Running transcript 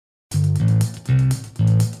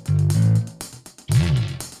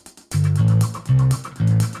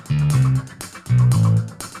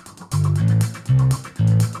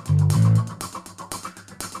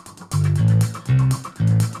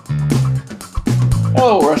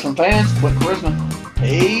Hello, wrestling fans. Quick Charisma.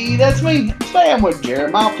 Hey, that's me. Today I'm with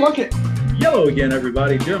Jeremiah Plunkett. Hello again,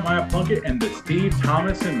 everybody. Jeremiah Plunkett and the Steve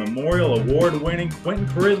Thomason Memorial Award-winning Quentin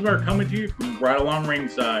Charisma are coming to you from right along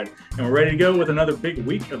ringside. And we're ready to go with another big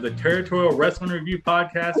week of the Territorial Wrestling Review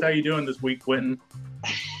podcast. How you doing this week, Quentin?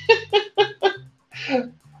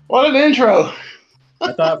 What an intro.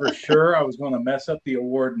 I thought for sure I was going to mess up the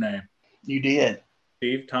award name. You did.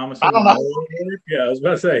 Steve Thomason Memorial Award? Yeah, I was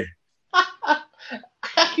about to say.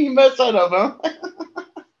 How can you mess that up, huh?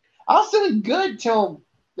 I was doing good till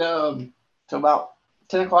about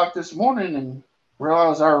 10 o'clock this morning and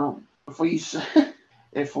realized our rent's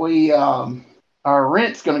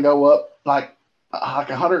going to go up like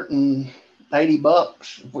 $180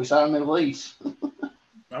 if we sign a new lease.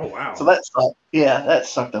 Oh, wow. So that sucked. Yeah, that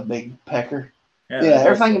sucked a big pecker. Yeah,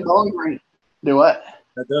 everything in Bowling Green. Do what?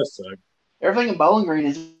 That does suck. Everything in Bowling Green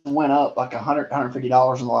has went up like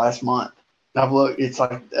 $150 in the last month. I've looked. It's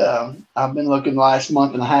like I've been looking the last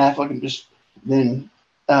month and a half. Looking just then.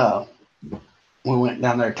 We went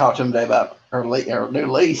down there and talked to them today about our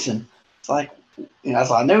new lease, and it's like, you know, I was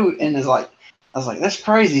like, I knew, and it's like, I was like, that's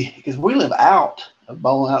crazy because we live out of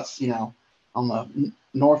Bowling, on the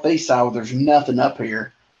northeast side where there's nothing up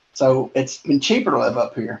here, so it's been cheaper to live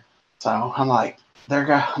up here. So I'm like,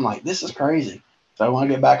 this is crazy. So when I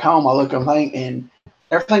get back home, I look and think, and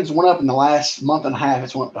everything's went up in the last month and a half.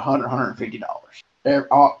 It's went up to $150.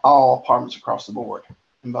 All apartments across the board.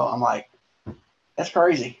 And I'm like, that's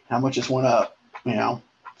crazy how much it's went up, you know.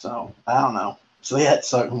 So I don't know. So yeah,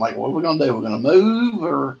 so I'm like, what are we gonna do? We're gonna move,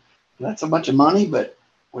 or that's a bunch of money, but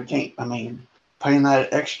we can't. I mean, paying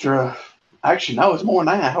that extra. Actually, no, it's more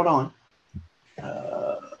than that. Hold on.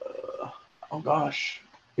 Oh gosh,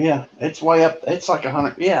 yeah, it's way up. It's like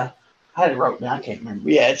 100. Yeah, I had it wrote down. I can't remember.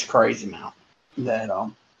 Yeah, it's a crazy amount that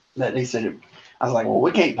he said. I was like, well,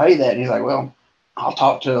 we can't pay that. And he's like, well, I'll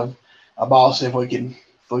talk to a boss if we can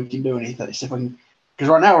do anything. See if we can, because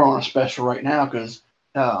right now we're on a special right now because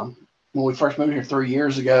when we first moved here 3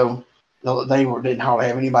 years ago, they didn't hardly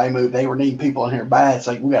have anybody move. They were needing people in here bad. It's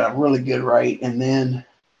like we got a really good rate, and then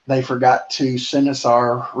they forgot to send us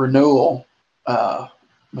our renewal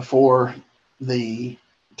before the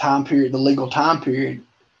time period, the legal time period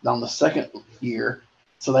on the second year.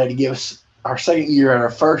 So they had to give us our second year at our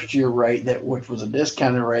first year rate, which was a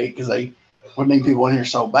discounted rate because they would need people in here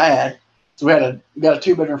so bad. So we got a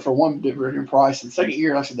 2-bedroom for 1-bedroom price. And the second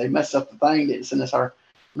year, like I said, they messed up the thing, didn't send us our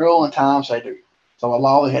renewal in time. So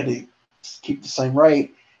they had to keep the same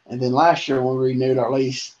rate. And then last year when we renewed our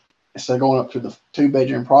lease, instead of going up to the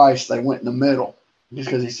 2-bedroom price, they went in the middle just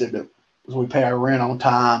because he said that we pay our rent on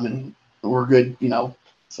time and we're good, you know.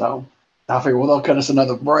 So I figured, well, they'll cut us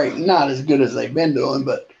another break. Not as good as they've been doing,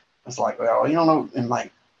 but it's like, well, you don't know. And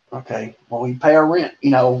like, okay, well, we pay our rent,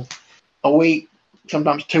 you know, a week,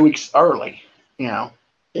 sometimes 2 weeks early, you know.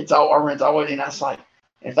 It's all our rent's always, and that's like,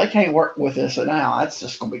 if they can't work with us now, that's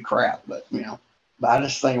just going to be crap. But, you know, I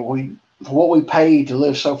just think for what we paid to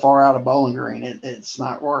live so far out of Bowling Green, it's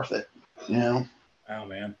not worth it, you know. Oh,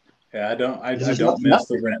 man. Yeah, I don't miss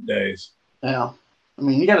the rent days. Yeah. I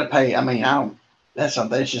mean, you got to pay. I mean, that's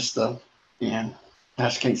something. It's just I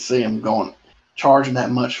just can't see them charging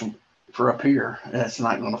that much for up here. That's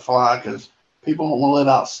not going to fly because people don't want to live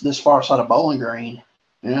out this far outside of Bowling Green,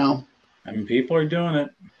 you know. I mean, people are doing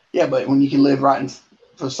it. Yeah, but when you can live for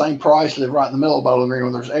the same price, live right in the middle of Bowling Green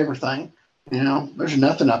where there's everything, you know, there's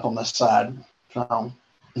nothing up on this side. So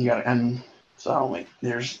there's an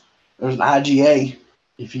IGA.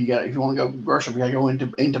 If you want to go grocery, you got to go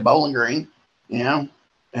into Bowling Green, you know,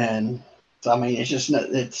 and so I mean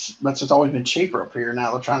it's always been cheaper up here.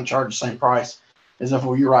 Now they're trying to charge the same price as if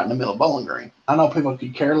you're right in the middle of Bowling Green. I know people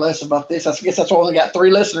could care less about this. I guess that's why we only got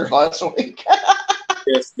 3 listeners last week.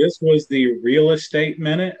 Yes, this was the Real Estate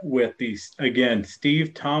Minute with again,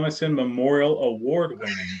 Steve Thomason Memorial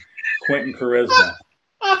Award-winning Quentin Charisma.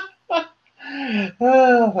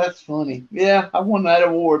 Oh, that's funny. Yeah, I won that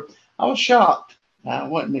award. I was shocked. I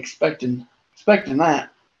wasn't expecting that.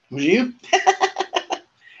 Was you?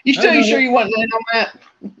 You sure you wasn't in on that?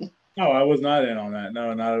 No, I was not in on that.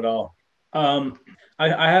 No, not at all.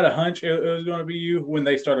 I had a hunch it was going to be you when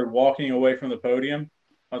they started walking away from the podium.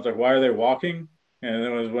 I was like, why are they walking? And it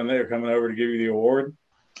was when they were coming over to give you the award.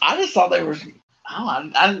 I just thought they were.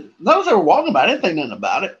 I those they were walking about. I didn't think nothing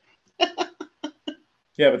about it.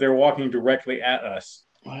 Yeah, but they were walking directly at us.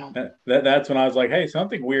 Well, that's when I was like, hey,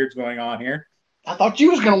 something weird's going on here. I thought you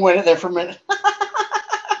was going to win it there for a minute.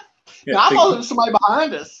 Yeah, I thought there was somebody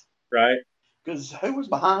behind us. Right. Because who was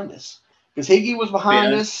behind us? Because Higgy was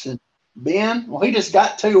behind us. And Ben, well, he just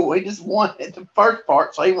got 2. He just won at the first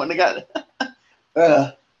part, so he wouldn't have got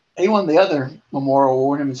it. He won the other memorial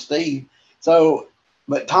award, him and Steve. So,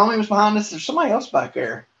 but Tommy was behind us. There's somebody else back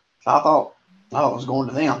there. So I thought it was going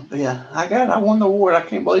to them. But yeah, I won the award. I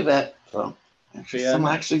can't believe that. So, So actually, yeah, some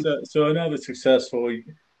actually. so another successful.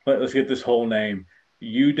 Let's get this whole name: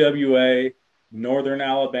 UWA Northern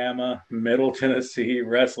Alabama Middle Tennessee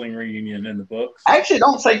Wrestling Reunion in the books. Actually,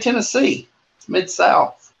 don't say Tennessee. It's Mid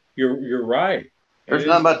South. You're right. There's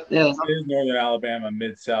nothing but yeah, It is Northern Alabama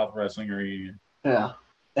Mid South Wrestling Reunion. yeah,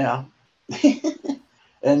 yeah.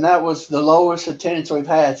 And that was the lowest attendance we've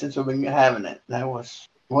had since we've been having it. That was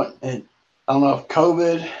what, and I don't know if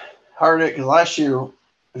COVID hurt it, because last year it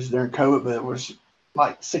was during COVID, but it was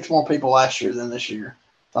like 6 more people last year than this year.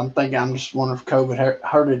 So I'm just wondering if COVID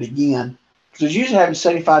hurt it again, because it's usually having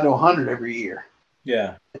 75 to 100 every year.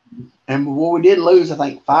 Yeah. And well, we did lose, I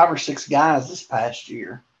think, 5 or 6 guys this past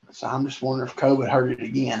year. So I'm just wondering if COVID hurt it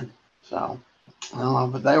again. So I don't know,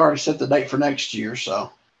 but they already set the date for next year.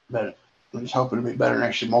 So, but I'm just hoping it'll be better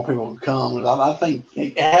next year. More people will come. I think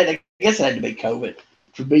I guess it had to be COVID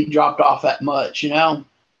to be dropped off that much, Yeah,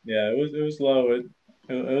 it was low. It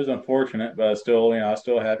was unfortunate, but I was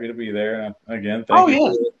still happy to be there. And again, thank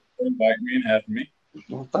you for inviting me and having me.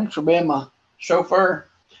 Well, thanks for being my chauffeur.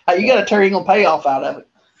 Hey, you got a Terry gonna payoff out of it.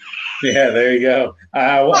 Yeah, there you go.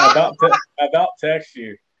 I about text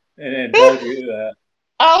you and told you that.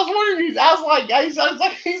 I was wondering. I was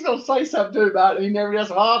like, he's gonna say something about it. He never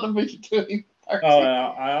does. I'll have to mention to him. Oh,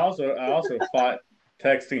 I also fought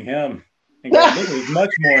texting him and go, this is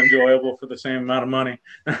much more enjoyable for the same amount of money.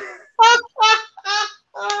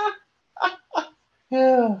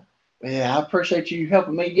 Yeah, I appreciate you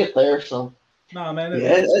helping me get there. So, no, man,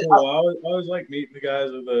 it's cool. I always like meeting the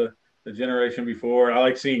guys of the generation before. I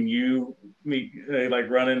like seeing you like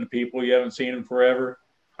run into people you haven't seen in forever.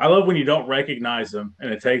 I love when you don't recognize them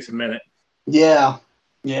and it takes a minute. Yeah,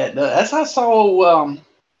 that's how I saw.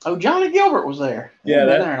 Johnny Gilbert was there.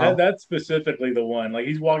 Yeah, that's specifically the one. Like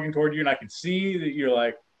he's walking toward you, and I can see that you're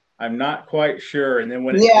like, I'm not quite sure. And then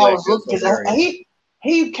when it I clicks, was looking because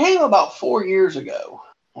he came about 4 years ago,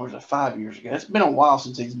 or was it 5 years ago? It's been a while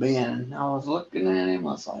since he's been. And I was looking at him.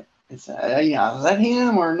 I was like, is that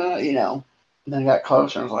him or not? And then I got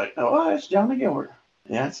closer. And I was like, oh, it's Johnny Gilbert.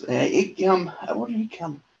 Yeah, he come. What did he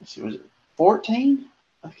come? Let's see, was it 14?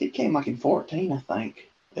 I think he came like in 14, I think.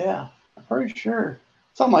 Yeah, I'm pretty sure.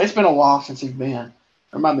 It's been a while since he's been.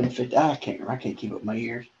 Or it might have been 50. I can't remember. I can't keep up my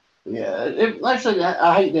years. But yeah, like I said,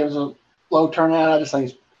 I hate there was a low turnout. I just think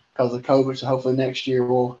it's because of COVID. So hopefully next year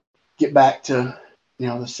we'll get back to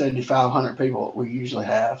the 7,500 people that we usually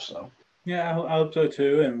have. So yeah, I hope so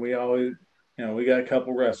too. And we always, we got a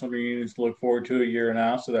couple wrestling reunions to look forward to a year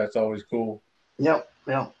now, so that's always cool. Yep.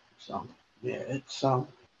 So yeah, it's I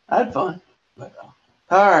had fun. But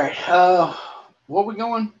all right, where we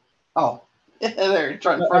going? Oh, there, it's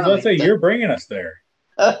right in front of me. I was going to say you're bringing us there.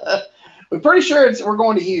 We're pretty sure we're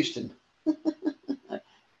going to Houston.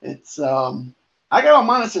 It's I got on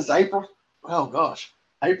mine. It says April. Oh gosh,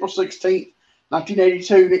 April 16th,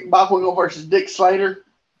 1982. Nick Bockwinkel versus Dick Slater.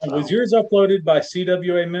 Was yours uploaded by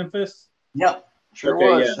CWA Memphis? Yep, sure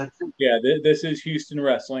was. Yeah, this is Houston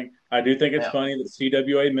Wrestling. I do think it's funny that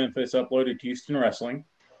CWA Memphis uploaded Houston Wrestling.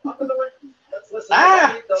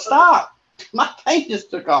 Stop! My thing just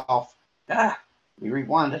took off. You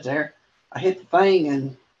rewind it there. I hit the thing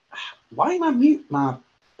and why am I mute my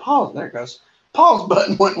pause? There it goes. Pause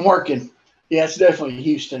button wasn't working. Yeah, it's definitely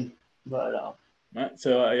Houston. But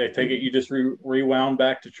so I take it you just rewound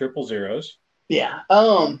back to triple zeros. Yeah.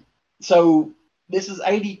 So this is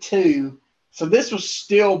 82. So this was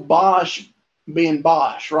still Bosch being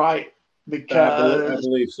Bosch, right? Because I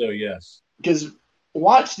believe so, yes. Because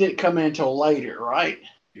Watts didn't come in until later, right?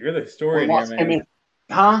 You're the historian here, man.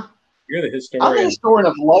 Huh? You're the historian. I'm the historian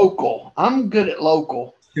of local. I'm good at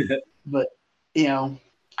local. But,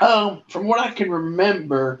 from what I can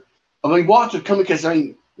remember, Watts would come because,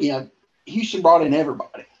 Houston brought in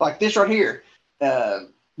everybody. Like this right here.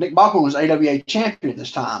 Nick Bachman was AWA champion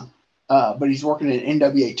this time, but he's working in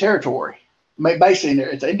NWA territory. Basically,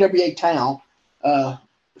 it's an NWA town.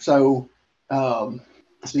 So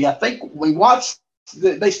I think Watts,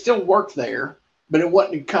 they still work there, but it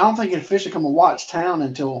wasn't. I don't think it officially come to Watts town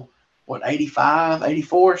until 85,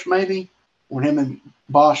 84ish maybe, when him and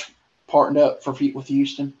Bosch partnered up with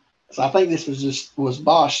Houston. So I think this was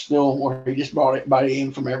Bosch still, where he just brought everybody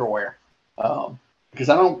in from everywhere. Because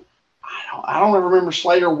I don't ever remember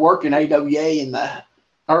Slater working AWA in the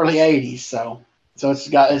early 80s. So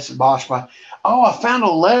it's Bosch. Oh, I found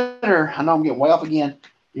a letter. I know I'm getting way off again.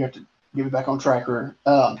 You have to get me back on track here.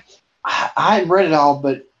 I hadn't read it all,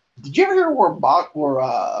 but did you ever hear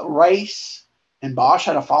where Race and Bosch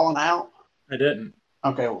had a falling out? I didn't.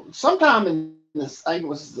 Okay, well, sometime in this, I think it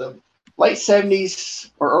was the late 70s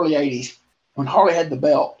or early 80s, when Harley had the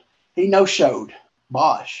belt, he no showed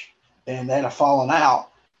Bosch, and they had a falling out.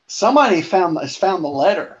 Somebody has found the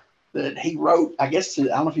letter that he wrote. I guess I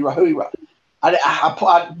don't know if he wrote who he wrote. I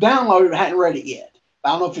downloaded it, hadn't read it yet. I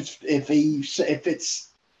don't know if it's,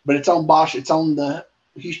 but it's on Bosch. It's on the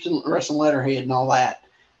Houston Wrestling letterhead and all that.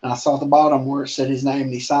 And I saw at the bottom where it said his name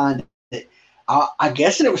and he signed it. I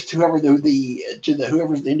guess it was to whoever was the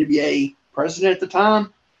NWA president at the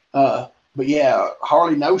time. But yeah,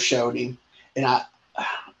 Harley no showed him, and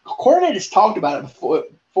Cornette has talked about it before,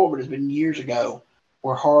 but it's been years ago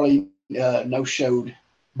where Harley no showed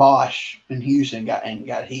Bosch in Houston got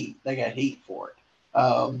heat. They got heat for it.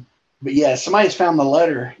 But yeah, somebody's found the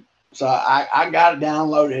letter, so I got it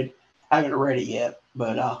downloaded. I haven't read it yet,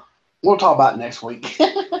 but we'll talk about it next week.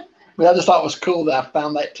 But I just thought it was cool that I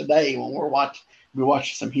found that today when we're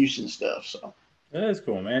watching some Houston stuff. So That is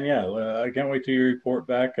cool, man. Yeah, I can't wait till you report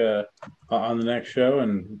back on the next show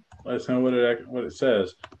and let us know what it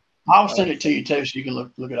says. I'll send it to you too, so you can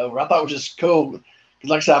look it over. I thought it was just cool because,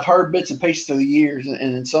 like I said, I've heard bits and pieces through the years, and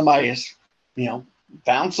then somebody has,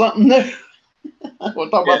 found something new. We'll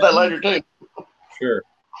talk about that later too. Sure.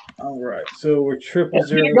 All right. So we're triple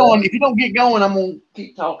zero. If you don't get going, I'm gonna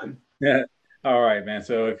keep talking. Yeah. All right, man.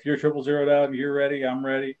 So if you're triple zeroed out and you're ready, I'm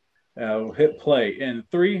ready. We'll hit play in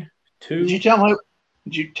 3, 2. Did you tell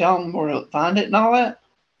them where to find it and all that?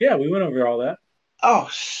 Yeah, we went over all that. Oh,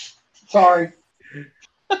 sorry.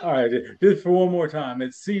 All right, just for one more time,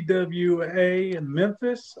 it's CWA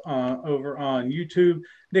Memphis over on YouTube.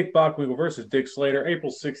 Nick Bockwinkel versus Dick Slater,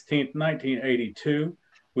 April 16th, 1982.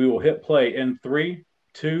 We will hit play in 3,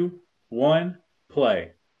 2, 1,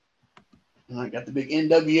 play. I got the big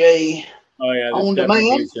NWA. Oh yeah, on definitely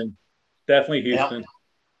demand. Houston. Definitely Houston. Yep.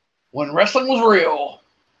 When wrestling was real.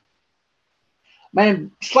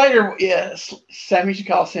 Man, Slater, yeah, Sam used to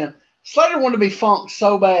call him. Slater wanted to be Funk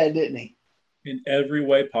so bad, didn't he? In every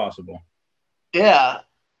way possible. Yeah.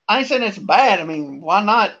 I ain't saying it's bad. I mean, why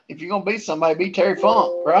not? If you're going to beat somebody, be Terry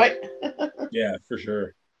Funk, right? Yeah, for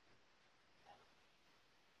sure.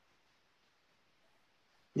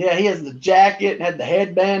 Yeah, he has the jacket, had the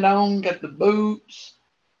headband on, got the boots.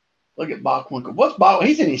 Look at Bockwinkel. What's Bockwinkel?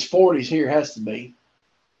 He's in his 40s here, has to be.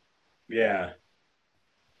 Yeah.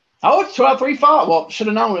 Oh, it's 12-3-5. Well, should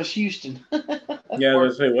have known it was Houston. Yeah, I was going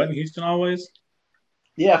to say, wasn't Houston always?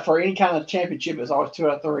 Yeah, for any kind of championship, it's always 2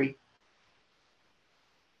 out of 3.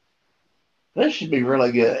 This should be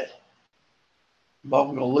really good. But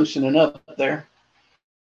we're going to loosen it up there.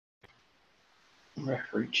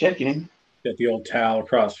 Referee checking him. Got the old towel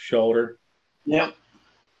across the shoulder. Yep.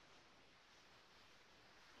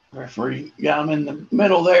 Referee got him in the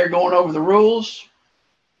middle there going over the rules.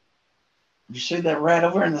 Did you see that rat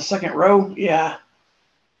over in the second row? Yeah.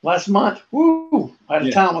 Last month. Woo! I had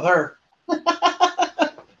a time with her.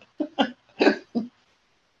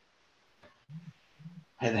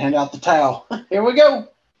 Had to hand out the towel. Here we go.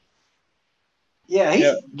 Yeah,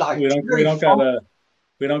 he's like we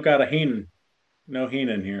don't got a Heenan. No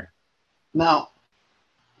Heenan here. No.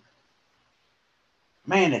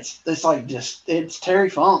 Man, it's like it's Terry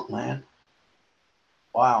Funk, man.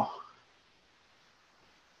 Wow.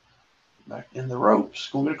 Back in the ropes.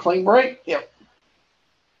 Gonna get a clean break? Yep.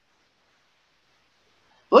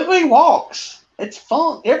 Look when he walks. It's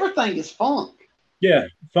Funk. Everything is Funk. Yeah,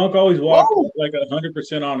 Funk always walked like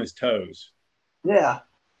 100% on his toes. Yeah.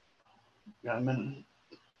 Got him in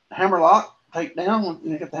hammerlock, take down.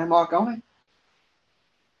 You got the hammerlock on him.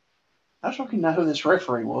 I just want to know who this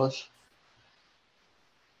referee was.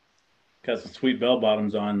 Got some sweet bell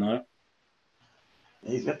bottoms on though.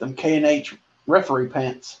 He's got them K&H referee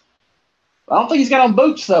pants. I don't think he's got on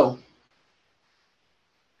boots though.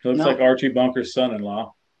 He looks like Archie Bunker's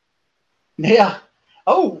son-in-law. Yeah.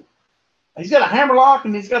 Oh, he's got a hammerlock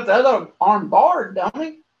and he's got the other arm barred, don't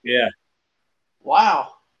he? Yeah.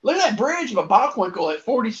 Wow. Look at that bridge of a Bockwinkel at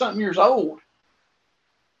 40-something years old.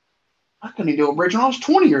 I couldn't even do a bridge when I was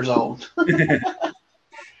 20 years old.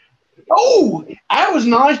 Oh, that was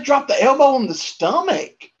nice. Drop the elbow on the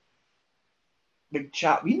stomach. Big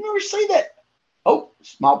chop. You never see that. Oh,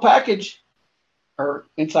 small package. Or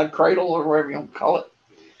inside cradle or whatever you want to call it.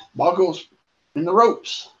 Ball goes in the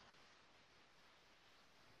ropes.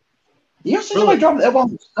 You don't see somebody drop the elbow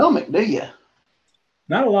on the stomach, do you?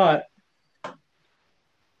 Not a lot.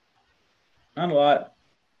 Not a lot.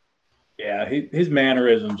 Yeah, his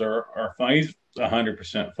mannerisms are fun. He's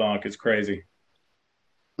 100% Funk. It's crazy.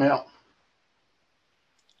 Yeah.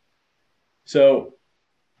 So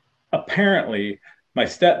apparently, my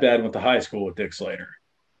stepdad went to high school with Dick Slater.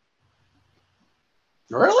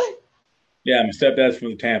 Really? Yeah, my stepdad's from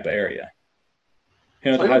the Tampa area. He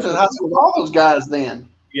went So to he high went to the school. high school with all those guys then.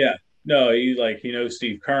 Yeah, no, he knows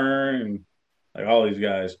Steve Kern and like all these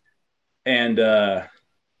guys. And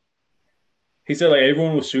he said like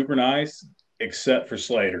everyone was super nice except for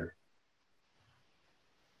Slater.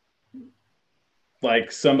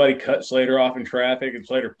 Like somebody cut Slater off in traffic, and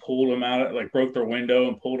Slater pulled him out, like broke their window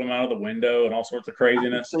and pulled him out of the window, and all sorts of I can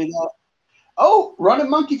craziness. see that. Oh, running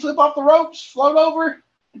monkey flip off the ropes, float over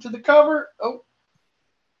into the cover. Oh,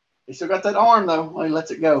 he still got that arm though. Well, he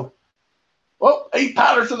lets it go. Well, he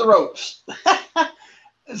powders to the ropes.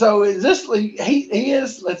 So is this he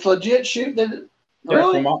is it's legit shoot that Yeah,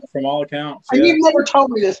 really? from all accounts, And yeah. you've never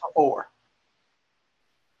told me this before.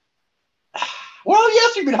 Well,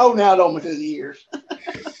 yes, you've been holding out on me through the years.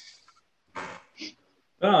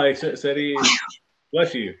 Oh, he said he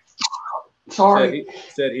bless you. Sorry.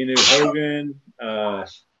 Said he knew Hogan.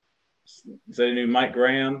 Said he knew Mike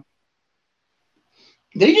Graham.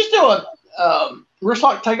 Did he just do a wrist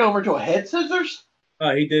lock takeover to a head scissors?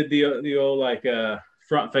 He did the old like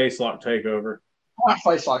front face lock takeover. My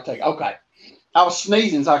face lock take. Okay. I was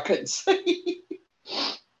sneezing, so I couldn't see.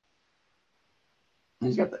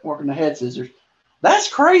 He's got that working the head scissors. That's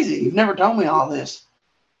crazy. You've never told me all this.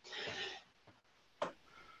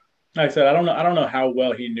 Like I said, I don't know how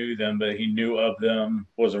well he knew them, but he knew of them,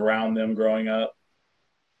 was around them growing up.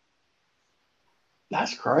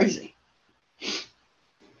 That's crazy.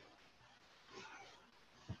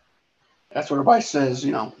 That's what everybody says,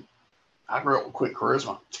 I grew up with quick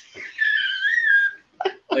charisma.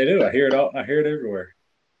 They do. I hear it all. I hear it everywhere.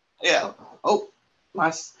 Yeah. Oh,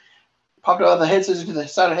 nice. Popped out of the head scissors to the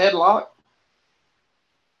side of the headlock.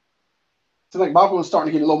 Seems like Bachman was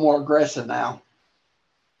starting to get a little more aggressive now.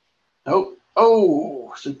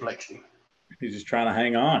 Oh, suplexed him. He's just trying to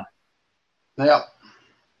hang on. Yep.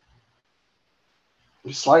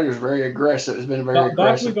 Slater's very aggressive. Has been very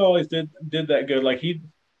aggressive. Bachman always did that good. Like he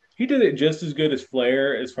did it just as good as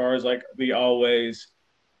Flair, as far as like the always.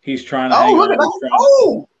 He's trying to hang look on. at that.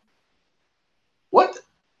 Oh, what?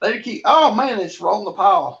 They keep. Oh man, it's rolling the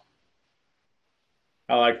pile.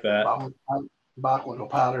 I like that. Bachman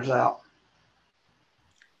powders out.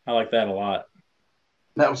 I like that a lot.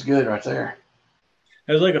 That was good right there.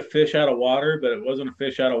 It was like a fish out of water, but it wasn't a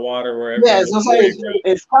fish out of water where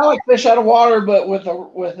it's kind of like fish out of water, but with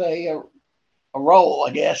a roll.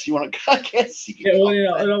 I guess you want to. I guess. Yeah, well,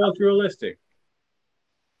 it almost realistic.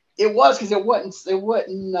 It was because it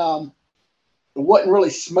wasn't really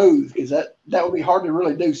smooth because that would be hard to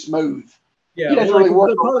really do smooth. Yeah, well, really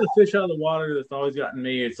work. Part of the fish out of the water that's always gotten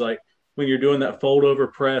me. It's like when you're doing that fold over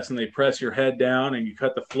press and they press your head down and you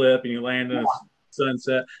cut the flip and you land in a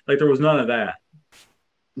sunset. Like there was none of that.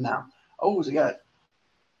 No. Oh, he got.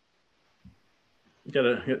 You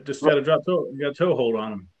gotta drop toe. You got a toe hold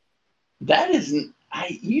on him. That isn't.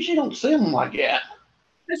 I usually don't see them like that.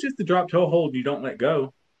 It's just the drop toe hold. You don't let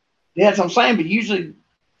go. Yeah, that's what I'm saying. But usually.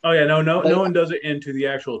 Oh yeah, no one does it into the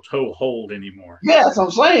actual toe hold anymore. Yeah, that's what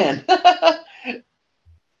I'm saying.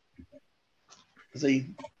 See.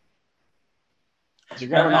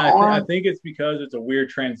 I think it's because it's a weird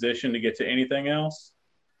transition to get to anything else.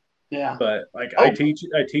 Yeah. But like I teach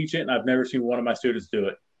it, and I've never seen one of my students do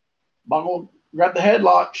it. Bungle grab the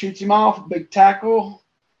headlock, shoots him off, big tackle.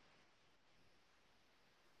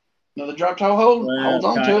 Another drop toe hold, holds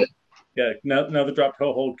on to it. Yeah, another drop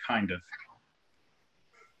toe hold, kind of.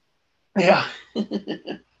 Yeah.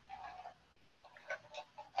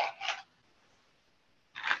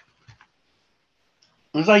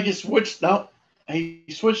 It's like he switched. No, he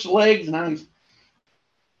switched legs, and now he's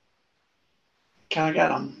kind of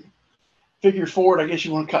got him figure forward. I guess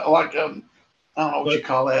you want to cut like I don't know what you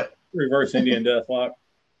call that. Reverse Indian Deathlock.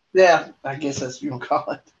 Yeah, I guess that's what you want to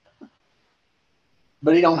call it.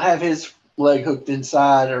 But he don't have his leg hooked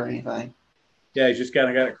inside or anything. Yeah, he's just kind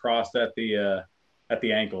of got it crossed at the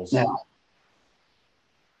ankles. Yeah.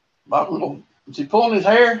 Is he pulling his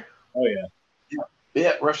hair? Oh yeah.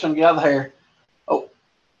 Yeah, rush him to get out of the hair. Oh.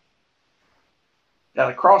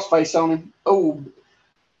 Got a cross face on him. Oh.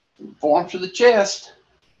 Forearm to the chest.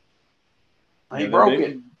 He broke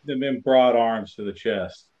it. Them broad arms to the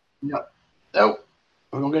chest. Yep. Oh.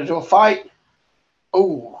 We're going to get into a fight.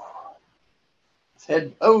 Oh.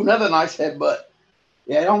 Another nice headbutt.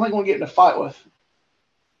 Yeah, I don't think we'll get in a fight with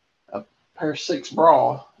a pair 6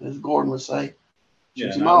 brawl, as Gordon would say.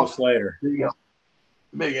 Shoots him off. Slater. There you go.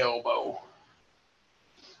 Big elbow.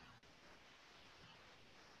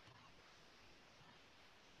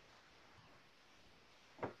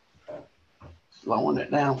 Slowing it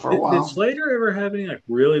down for a while. Did Slater ever have any like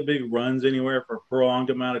really big runs anywhere for a prolonged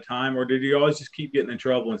amount of time, or did he always just keep getting in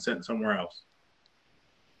trouble and sent somewhere else?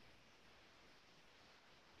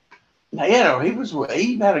 He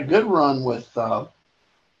had a good run with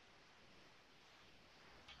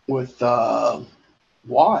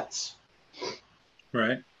Watts.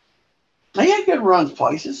 Right. He had good runs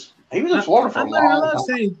places. He was in Florida for a long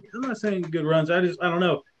time. I'm not saying good runs. I don't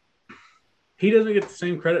know. He doesn't get the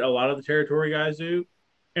same credit a lot of the territory guys do,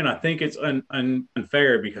 and I think it's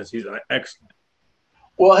unfair because he's excellent.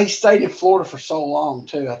 Well, he stayed in Florida for so long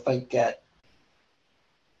too. I think that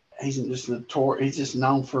he's just notorious. He's just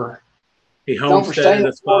known for Staying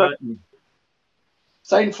in spot.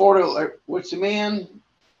 Stayed in Florida, which man,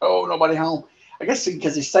 nobody home. I guess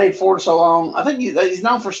because he stayed in Florida so long. I think he's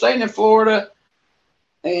known for staying in Florida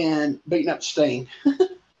and beating up Sting.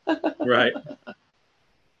 Right.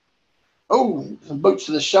 Oh, some boots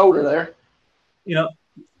to the shoulder there. You know,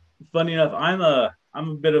 funny enough, I'm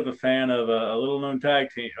a bit of a fan of a little known tag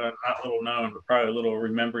team, not little known, but probably a little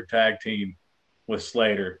remembered tag team with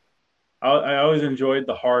Slater. I always enjoyed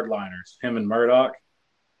the Hardliners, him and Murdoch.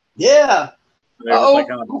 Yeah. They're just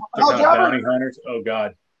kind of bounty hunters. Oh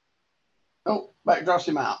God. Oh, back drops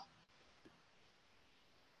him out.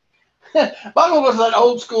 Buckle was that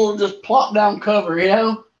old school, just plop down cover, you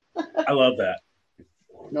know? I love that.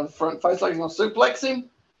 The front face like he's going to suplex him.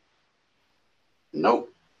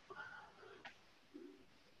 Nope.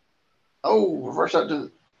 Oh, reverse out to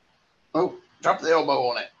the. Oh, drop the elbow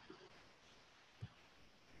on it.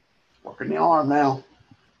 Working the arm now.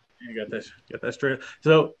 You got that straight.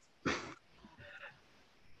 So,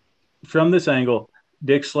 from this angle,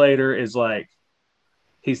 Dick Slater is like,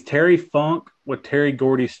 he's Terry Funk with Terry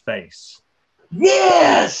Gordy's face.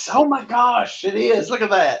 Yes! Oh my gosh, it is. Look at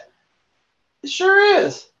that. It sure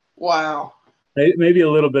is. Wow. Maybe a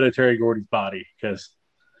little bit of Terry Gordy's body because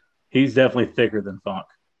he's definitely thicker than Funk.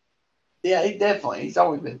 Yeah, he's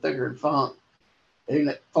always been thicker than Funk. Even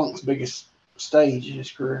at Funk's biggest stage in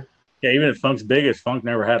his career. Yeah, even at Funk's biggest, Funk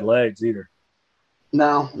never had legs either.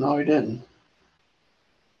 No, he didn't.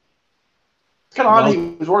 It's kind of odd he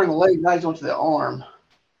was wearing the leg, now he's going to the arm.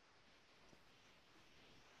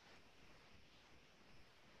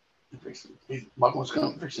 Buckland's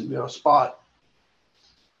going to fix him to do a spot.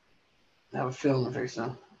 I have a feeling they're fixing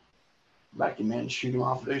to back him in, shoot him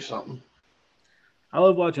off, do something. I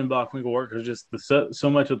love watching Bockwinkel work because just so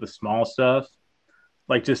much of the small stuff,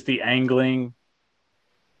 like just the angling.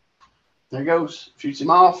 There he goes. Shoots him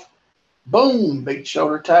off. Boom. Big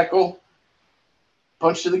shoulder tackle.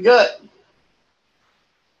 Punch to the gut.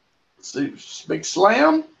 Big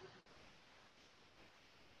slam.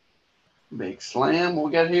 Big slam. What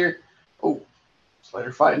we got here? Oh,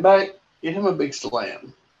 Slater fighting back. Get him a big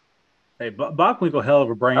slam. Hey, Bockwinkel, hell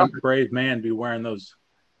of a brave man to be wearing those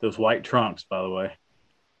white trunks, by the way.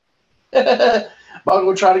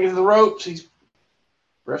 Bockwinkel trying to get to the ropes.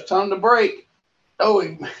 Ref's telling him to break. Oh,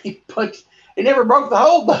 he punched. He never broke the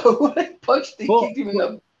hold, though. He punched. He kicked him in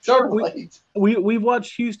the shoulder blades. We've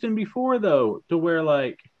watched Houston before, though, to where,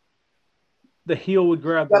 like, the heel would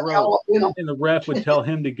grab the rope and the ref would tell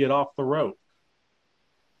him to get off the rope.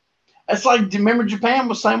 That's like, remember Japan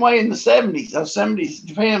was the same way in the 70s. Those 70s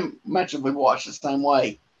Japan matches we watched the same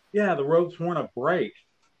way. Yeah, the ropes weren't a break.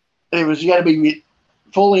 You got to be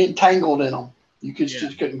fully entangled in them. You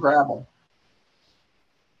just couldn't grab them.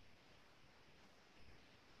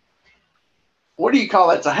 What do you call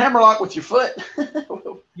that? It's a hammerlock with your foot.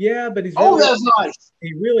 Yeah, but he's that's nice.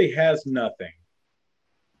 He really has nothing.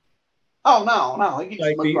 Oh no! He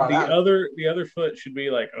like the other foot should be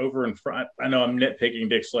like over in front. I know I'm nitpicking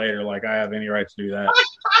Dick Slater, like I have any right to do that.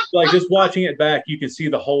 Like just watching it back, you can see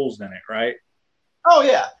the holes in it, right? Oh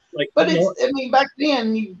yeah, like but back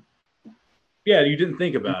then you didn't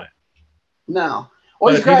think about it. No,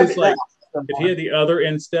 well, if he had the other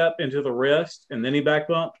instep into the wrist and then he back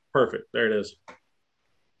bumped, perfect. There it is.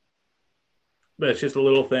 But it's just a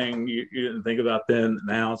little thing you didn't think about then.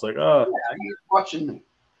 Now it's like, oh, yeah, you're watching.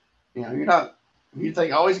 You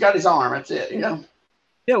think, he's got his arm. That's it, Yeah,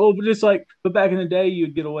 well, but back in the day,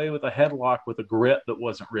 you'd get away with a headlock with a grip that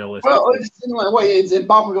wasn't realistic. Well, it's in the way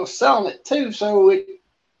Bockwinkel selling it too, so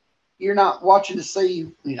you're not watching to see,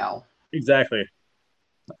 Exactly.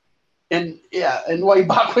 And the way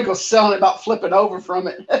Bockwinkel's selling it about flipping over from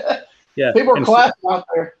it. Yeah. People are clapping out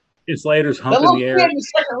there. It's Slater's humping the air. In the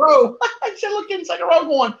second row. I should look in the second row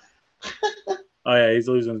going. Oh, yeah, he's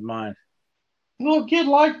losing his mind. The little kid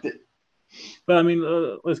liked it. But, I mean,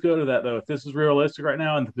 let's go to that, though. If this is realistic right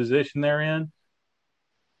now in the position they're in,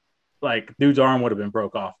 like, dude's arm would have been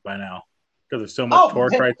broke off by now because there's so much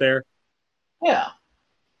torque right there. Yeah.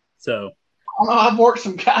 So. I don't know. I've worked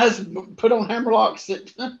some guys put on hammerlocks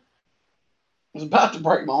that was about to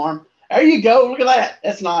break my arm. There you go. Look at that.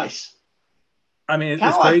 That's nice. I mean, Kind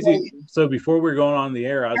it's of like crazy. So before we were going on the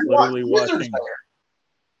air, I was literally watching. There.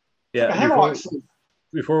 Yeah, Like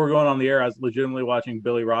before we're going on the air, I was legitimately watching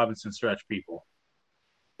Billy Robinson stretch people,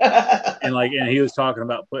 and he was talking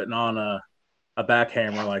about putting on a back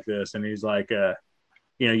hammer like this, and he's like,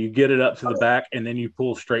 you get it up to the back, and then you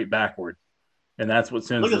pull straight backward, and that's what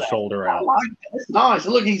sends Look at the that. shoulder I out. like that. It's nice.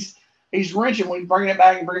 Look, he's wrenching when he's bringing it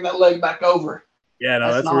back and bringing that leg back over. Yeah,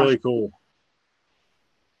 no, that's nice. really cool.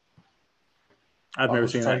 I've never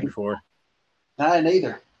Let's seen that before. I ain't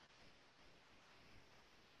either.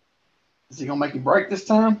 Is he gonna make him break this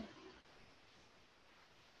time?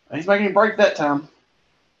 He's making him break that time.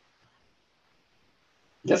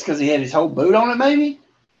 Just because he had his whole boot on it, maybe.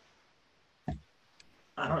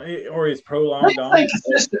 I don't, or his prolonged on.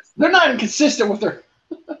 They're not inconsistent with their.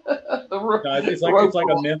 It's like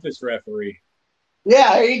a Memphis referee.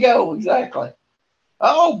 Yeah, there you go. Exactly.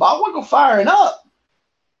 Oh, Bockwinkel firing up.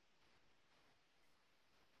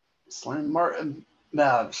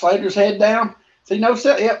 Slater's head down. See, no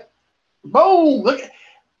set. Yep. Boom. Look at.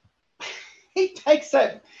 He takes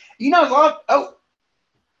that. Oh,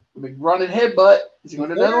 big running headbutt. Is he going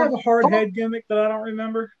to do another one? Have a hard head gimmick that I don't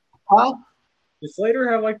remember? Huh? Does Slater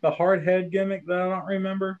have like the hard head gimmick that I don't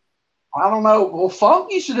remember? I don't know. Well,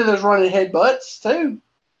 Funk used to do those running headbutts too.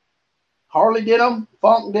 Harley did them.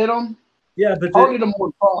 Funk did them. Yeah, but Harley did them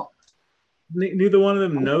more Funk. Neither one of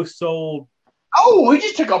them no sold. Oh, he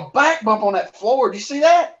just took a back bump on that floor. Did you see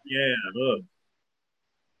that? Yeah, look.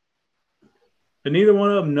 But neither one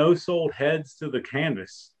of them no sold heads to the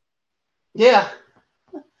canvas. Yeah.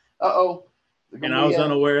 Uh-oh. And I was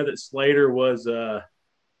unaware that Slater was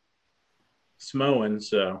Samoan,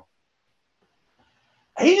 so.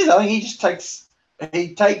 I think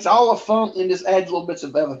he takes all the Funk and just adds little bits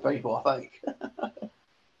of other people, I think.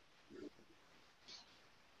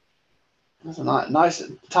 That's a nice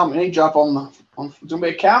Tommy knee drop on it's gonna be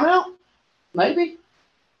a count out, maybe.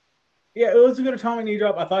 Yeah, it was a good atomic knee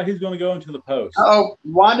drop. I thought he was going to go into the post. Uh-oh,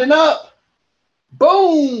 winding up.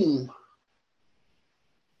 Boom.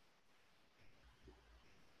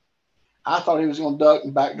 I thought he was going to duck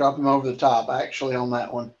and backdrop him over the top, actually, on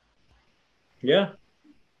that one. Yeah.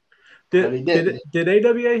 But he didn't. Did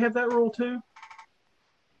AWA have that rule too?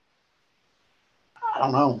 I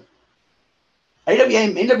don't know.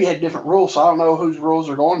 NWA had different rules, so I don't know whose rules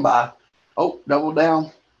are going by. Oh, double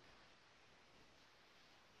down.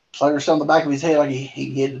 Slater's on the back of his head like he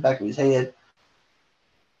hit the back of his head.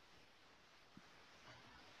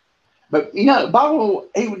 But, Bob,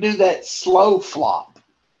 he would do that slow flop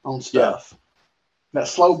on stuff. Yeah. That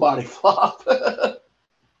slow body flop. There's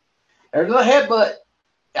the headbutt.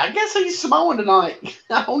 I guess he's Samoan tonight.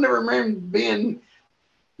 I don't ever remember him being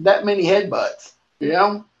that many headbutts.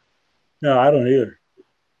 No, I don't either.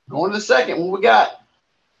 Going to the second one, we got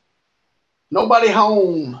Nobody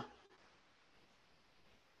Home.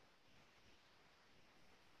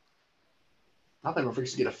 I think we're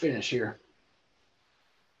fixing to get a finish here.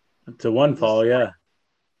 It's a one fall, yeah.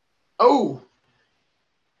 Oh,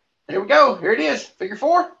 here we go. Here it is. Figure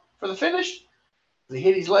 4 for the finish. He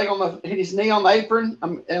hit his knee on the apron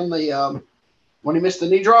and the when he missed the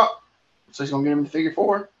knee drop. So he's gonna get him to figure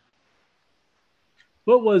 4.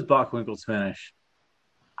 What was Bockwinkel's finish?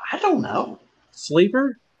 I don't know.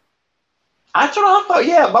 Sleeper? That's what I thought.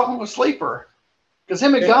 Yeah, Bockwinkel's sleeper. Because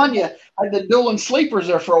him and Gagne had the dueling sleepers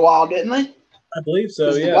there for a while, didn't they? I believe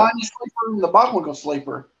so, yeah. The Gagne sleeper and the Bockwinkel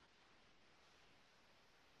sleeper.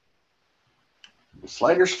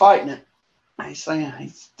 Slater's fighting it. He's saying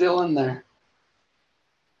he's still in there.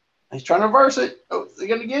 He's trying to reverse it. Oh, is he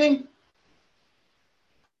going to get him?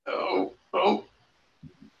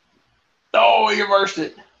 Oh, he reversed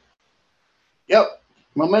it. Yep.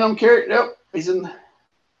 Momentum carried. Yep. He's in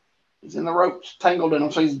the ropes, tangled in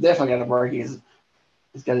him, so he's definitely got a break. He's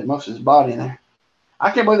got most of his body in there.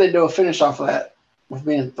 I can't believe they do a finish off of that with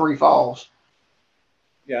being 3 falls.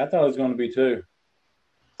 Yeah, I thought it was going to be 2.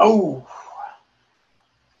 Oh.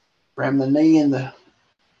 Ram the knee in the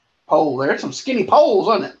pole. There's some skinny poles,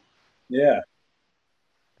 isn't it? Yeah.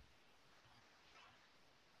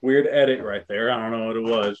 Weird edit right there. I don't know what it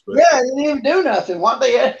was. But yeah, they didn't even do nothing. Why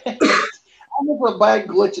they edit? I look for a bad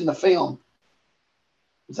glitch in the film.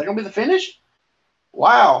 Is that going to be the finish?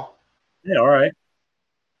 Wow. Yeah, all right.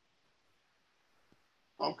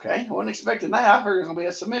 Okay. I wasn't expecting that. I figured it was going to be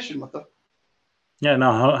a submission with the. Yeah,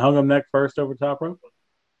 no, hung him neck first over top rope.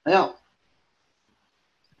 Yeah.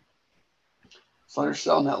 Slater's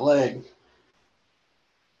selling that leg.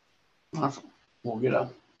 We'll get a.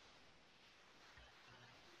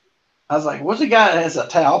 I was like, what's the guy that has a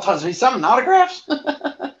towel? Is he selling autographs?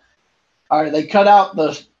 All right, they cut out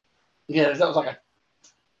the. Yeah, that was like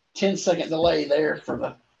 10-second delay there for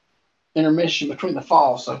the intermission between the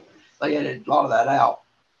falls, so they edited a lot of that out.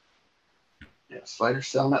 Yeah, Slater's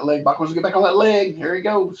selling that leg. Bach wants to get back on that leg. Here he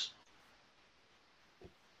goes.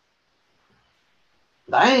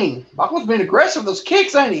 Dang, Bach was being aggressive with those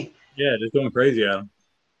kicks, ain't he? Yeah, just going crazy at him.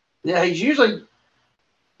 Yeah, he's usually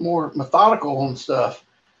more methodical on stuff,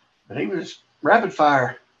 but he was rapid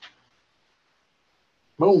fire.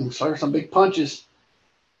 Boom, Slater some big punches.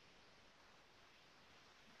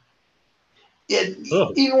 Yeah,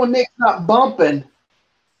 even when Nick's not bumping,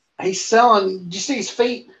 he's selling. Did you see his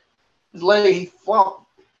feet? His leg, he flopped.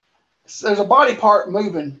 There's a body part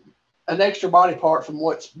moving, an extra body part from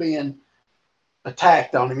what's being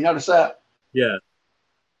attacked on him. You notice that? Yeah.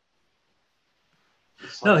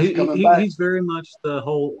 No, he's very much the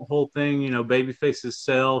whole thing. You know, baby faces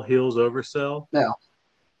sell, heels oversell. Yeah.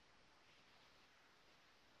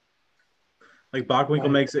 Like Bockwinkel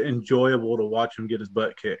makes it enjoyable to watch him get his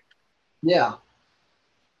butt kicked. Yeah.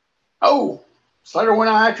 Oh, Slater went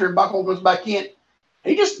out after him. Bockwinkel goes back in.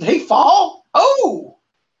 He fall. Oh,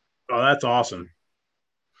 that's awesome.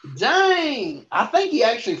 Dang. I think he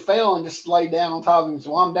actually fell and just laid down on top of him. So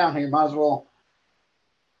while I'm down here, might as well.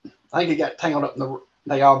 I think he got tangled up in the.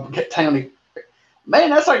 They all get tangled. Man,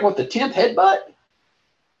 that's like what, the 10th headbutt?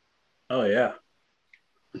 Oh yeah.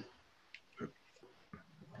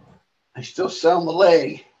 He's still selling the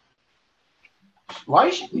leg.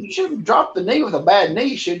 Why you shouldn't drop the knee with a bad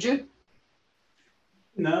knee, should you?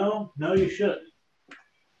 No, you shouldn't.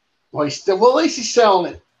 Well, at least he's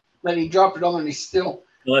selling it. Then he dropped it on and he's still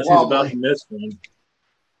unless wobbly. He's about to miss one.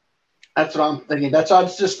 That's what I'm thinking. That's what I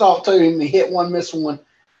just thought too. He hit one, miss one.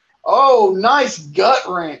 Oh, nice gut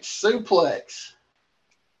wrench suplex.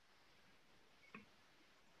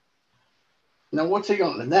 Now what's he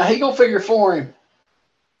gonna do? Now he gonna figure for him.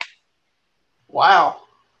 Wow.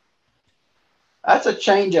 That's a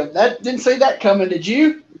change of that. Didn't see that coming, did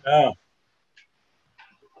you? No.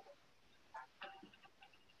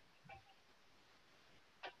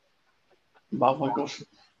 Bockwinkel's.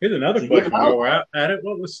 Here's another question. While we're at it,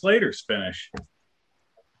 what was Slater's finish?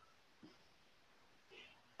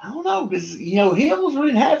 I don't know, because heels really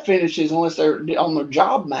didn't have finishes unless they're on their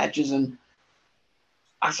job matches. And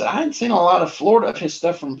I said I hadn't seen a lot of Florida of his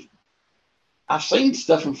stuff from. I've seen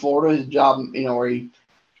stuff from Florida, his job, where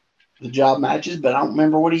the job matches, but I don't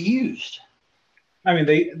remember what he used. I mean,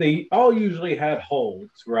 they all usually had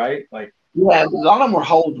holds, right? Like, yeah, a lot of them were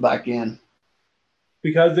holds back in.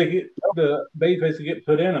 Because they get the basically get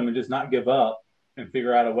put in them and just not give up and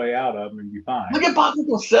figure out a way out of them and be fine. Look at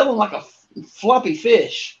Bockwinkel selling like a floppy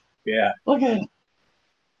fish. Yeah. Look at him.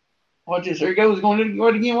 Watch this. There he goes. Going to go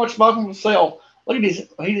again. Watch Bockwinkel sell. Look at this.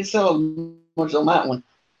 He didn't sell as much on that one.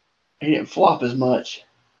 He didn't flop as much.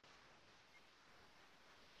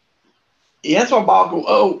 Yeah, that's why Bockwinkel.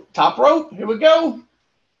 Oh, top rope. Here we go.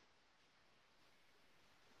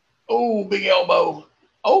 Oh, big elbow.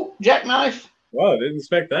 Oh, jackknife. Whoa, didn't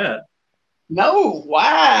expect that. No,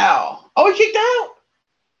 wow. Oh, he kicked out.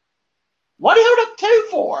 What did he hold up 2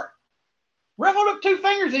 for? Ref hold up 2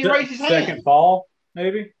 fingers and he raised his hand. Second fall,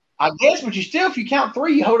 maybe? I guess, but if you count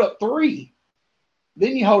 3, you hold up 3.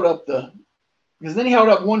 Then you hold up because then he held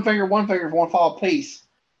up one finger for one fall piece.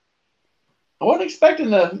 I wasn't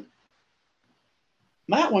expecting that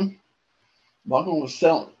one. Bockwinkel was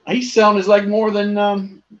selling. He's selling his leg more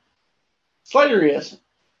than Slater is.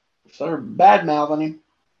 So they're bad mouthing him.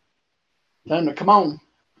 Tell him to come on.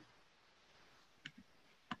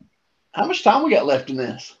 How much time we got left in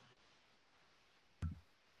this?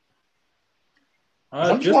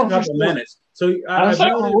 Just a couple minutes. So I've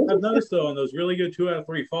noticed though, on those really good 2 out of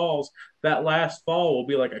 3 falls, that last fall will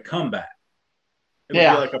be like a comeback. It'll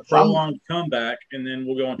be like a prolonged comeback, and then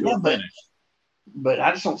we'll go into a finish. But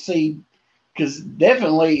I just don't see, because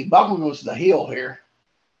definitely Bockwinkel's the heel here.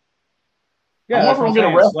 Yeah, I wonder if we're going to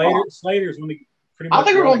get a ref bump. Slater's when he pretty much. I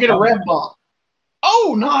think we're going to get a ref bump.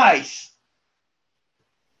 Oh, nice.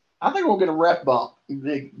 I think we'll get a ref bump.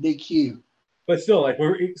 DQ. But still, like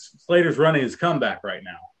Slater's running his comeback right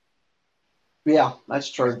now. Yeah, that's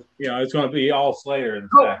true. It's going to be all Slater in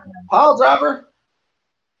the back. Pile driver.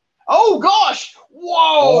 Oh gosh!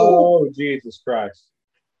 Oh Whoa! Jesus Christ!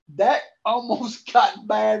 That almost got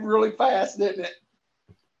bad really fast, didn't it?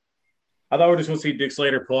 I thought we were just going to see Dick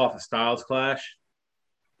Slater pull off a Styles Clash.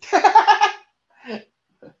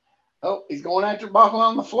 Oh, he's going after Bockwinkel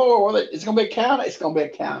on the floor. It's going to be a count. It's going to be a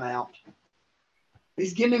count out.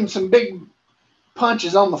 He's getting him some big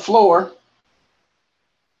punches on the floor.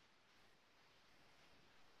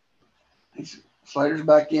 Slater's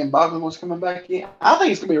back in. Bockwinkel's coming back in. I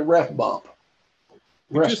think it's going to be a ref bump.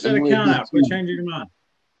 You just said a count out. Quit changing your mind.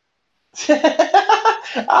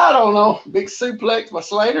 I don't know. Big suplex by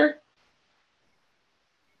Slater.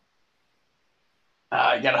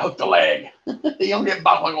 You got to hook the leg. You don't get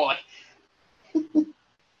buckling going.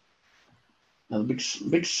 Another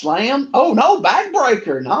big slam. Oh, no,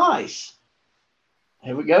 backbreaker. Nice.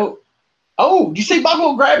 Here we go. Oh, do you see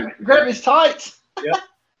Buckle grab his tights? Yep.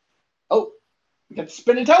 Oh, you got the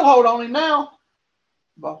spinning toe hold on him now.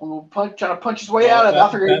 Buckle will try to punch his way out of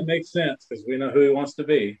it. That makes sense because we know who he wants to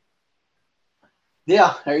be.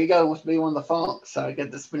 Yeah, there you go. Wants to be one of the Funks. So I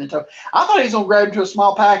get the spinning toe. I thought he was going to grab him to a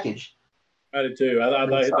small package. I did too. I thought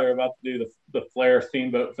they were about to do the Flair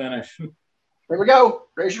Steamboat finish. There we go.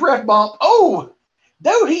 There's your ref bump. Oh,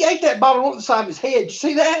 dude, he ate that bottle on the side of his head. You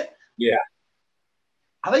see that? Yeah.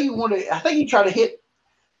 I think he tried to hit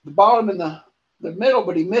the bottom in the middle,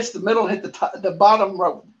 but he missed the middle and hit the bottom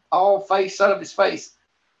all face out of his face.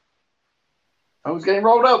 Oh, he's getting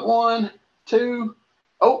rolled up. 1, 2.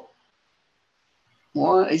 Oh.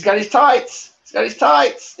 1. He's got his tights. Was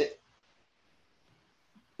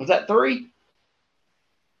that 3?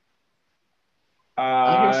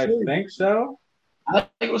 I think so. I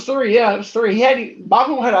think it was 3. Yeah, it was 3.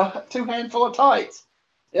 Boggle had a 2 handful of tights.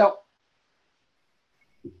 Yep.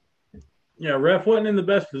 Yeah, ref wasn't in the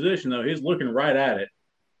best position though. He's looking right at it.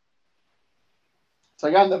 So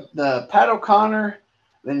I got the Pat O'Connor,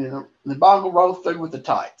 then the Boggle roll through with the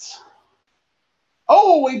tights.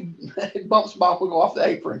 Oh, he bumps Boggle off the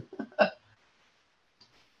apron.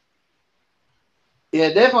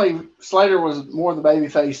 Yeah, definitely Slater was more the baby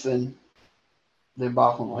face than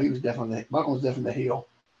Boggle. Boggle was definitely the heel.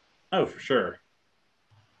 Oh, for sure.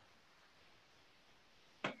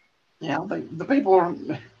 Yeah, I think the people are.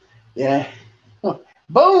 Yeah.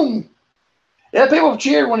 Boom. Yeah, people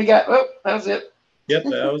cheered when he got. Oh, that was it. Yep,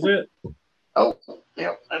 that was it. Oh,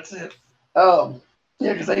 yep, that's it. Yeah,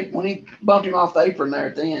 because when he bumped him off the apron there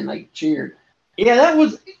at the end, they cheered. Yeah, it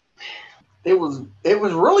was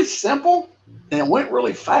really simple and it went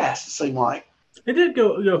really fast. It seemed like it did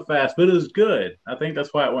go fast, but it was good. I think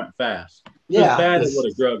that's why it went fast. It was bad, it would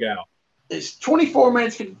have drug out. It's 24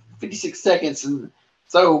 minutes 56 seconds, and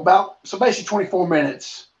so basically 24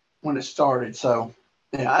 minutes when it started. So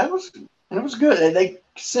yeah, it was good. They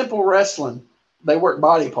simple wrestling. They work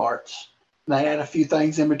body parts. They had a few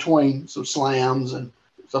things in between, some slams and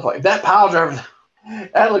stuff like that. Pile driver,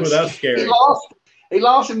 that looks scary. He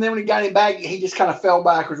lost him. Then when he got him back, he just kind of fell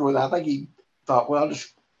backwards with it. I think he thought, well, I'll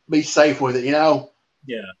just be safe with it, you know?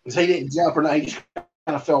 Yeah. Because he didn't jump or nothing. He just kind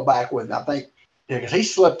of fell back with it. I think, yeah, because he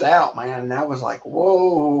slipped out, man. And that was like,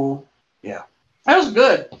 whoa. Yeah. That was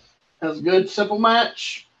good. That was a good, simple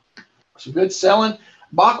match. Some good selling.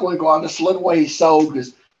 Bockwinkel, I just loved the way he sold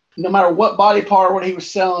because no matter what body part, what he was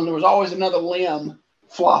selling, there was always another limb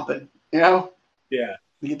flopping, you know? Yeah.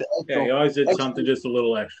 He always did something just a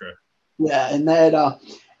little extra. Yeah, and that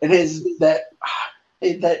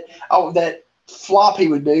flop he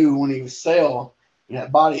would do when he would sell,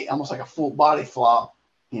 that body, almost like a full body flop,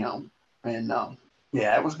 and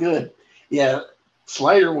yeah, it was good. Yeah,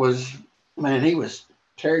 Slater was, man, he was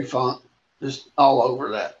Terry Funk, just all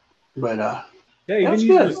over that. But yeah, he didn't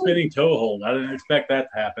use the spinning toe hold. I didn't expect that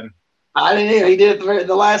to happen. I didn't either. He did it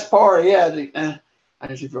the last part. Yeah,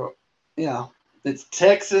 yeah, it's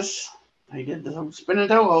Texas. He did the spinning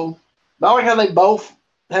toe hold. I like how they both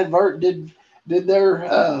had did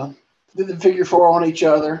the figure 4 on each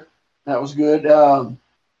other. That was good. And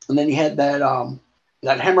then you had that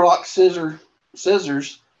hammerlock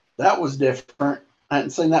scissors. That was different. I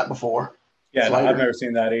hadn't seen that before. Yeah, no, I've never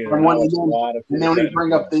seen that either. And then when he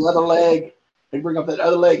bring up the other leg, they bring up that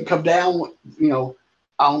other leg and come down.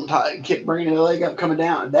 On top, kept bringing the leg up, coming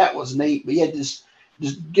down. And that was neat. But yeah, just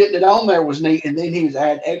getting it on there was neat. And then he was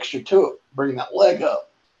adding extra to it, bringing that leg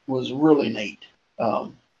up. Was really neat.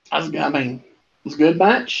 It was a good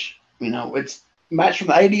match. It's a match from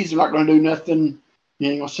the 80s. They're not going to do nothing. You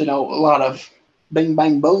ain't going to see a lot of bing,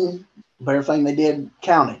 bang, boom. But everything they did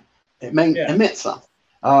counted. It meant something.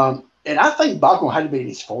 And I think Bachman had to be in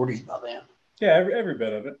his 40s by then. Yeah, every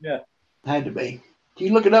bit of it. Yeah. Had to be. Can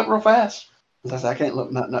you look it up real fast? Because I can't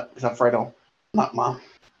look nothing up because I'm afraid I'll knock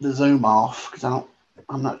the Zoom off because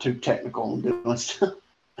I'm not too technical in doing stuff.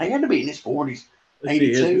 He had to be in his 40s.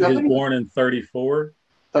 82. He was born in 34.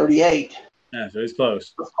 38. Yeah, so he's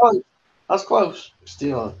close. That's close.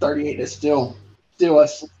 Still 38. That's still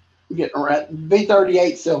us getting around.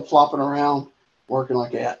 B38 still flopping around, working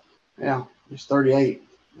like that. Yeah, he's 38.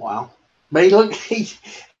 Wow. But he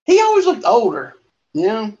always looked older.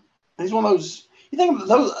 Yeah, he's one of those. You think of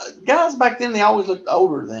those guys back then? They always looked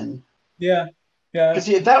older than. Yeah. Because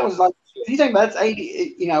if that was like, if you think that's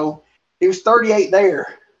 80, he was 38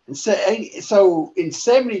 there. So in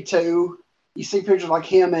 72, you see pictures like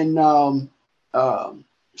him and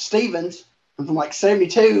Stevens from like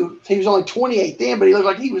 72. He was only 28 then, but he looked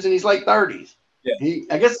like he was in his late 30s. Yeah.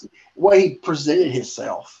 I guess the way he presented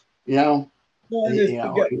himself, Well,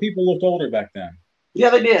 and people looked older back then. Yeah,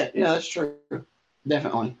 they did. Yeah, that's true.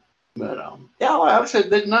 Definitely. But yeah, like I said,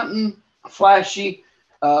 there's nothing flashy.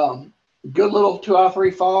 Good little 2 out of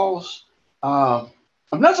 3 falls. I've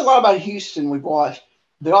noticed a lot about Houston we've watched.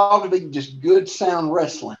 They all to be just good sound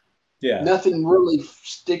wrestling. Yeah. Nothing really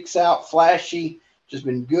sticks out flashy. Just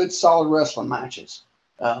been good, solid wrestling matches.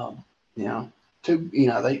 Everything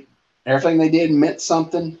they did meant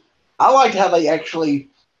something. I liked how they actually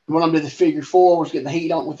went on to the figure 4, was getting the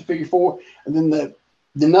heat on with the figure 4, and then the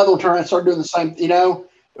another one turned and started doing the same.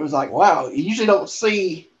 It was like, wow. You usually don't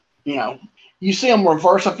see, you see them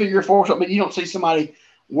reverse a figure 4, but you don't see somebody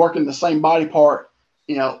working the same body part,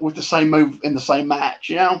 with the same move in the same match.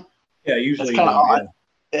 Yeah, usually. That's kind of odd.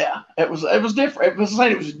 Yeah, it was different. It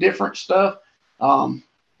was different stuff. But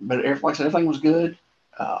like I said, everything was good.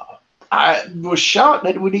 I was shocked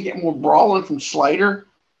that we didn't get more brawling from Slater.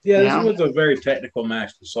 Yeah, this was a very technical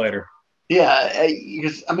match for Slater. Yeah,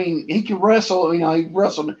 because he can wrestle. He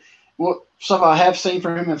wrestled. Well, stuff I have seen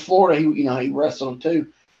from him in Florida, he wrestled too.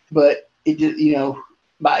 But it just,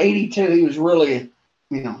 by 82, he was really,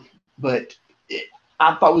 But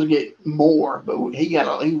I thought we would get more. But he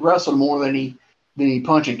wrestled more than he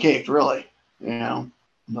punched and kicked, really. But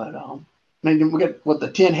we got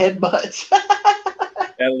the 10 headbutts.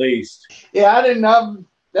 At least. Yeah, I didn't know.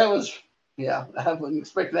 That was. Yeah, I wouldn't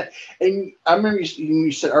expect that. And I remember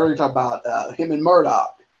you said earlier talk about him and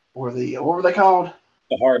Murdoch, what were they called?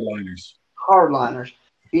 The Hardliners. Hardliners.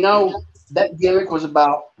 That gimmick was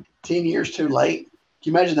about 10 years too late.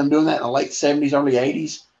 Can you imagine them doing that in the late 70s, early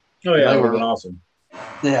 80s? Oh, yeah, they were awesome.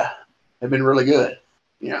 Yeah, they've been really good,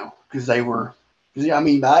 because they were. By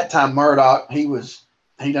that time, Murdoch, he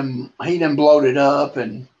done bloated up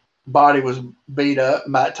and body was beat up.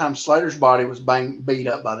 And by that time, Slater's body was beat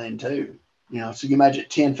up by then, too. So you imagine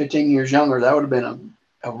 10, 15 years younger, that would have been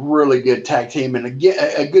a really good tag team and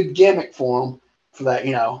a good gimmick for them for that,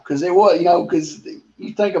 because it was, because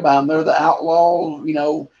you think about them, they're the outlaw,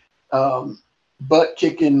 butt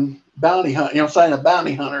kicking bounty hunter, a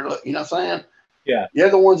bounty hunter, you know what I'm saying? Yeah. They're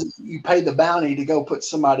the ones that you pay the bounty to go put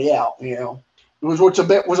somebody out, It was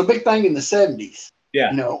a big thing in the 70s. Yeah.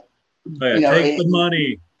 Take the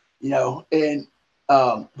money. And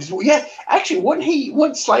actually,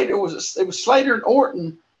 wasn't Slater, it was Slater and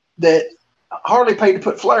Orton that Harley paid to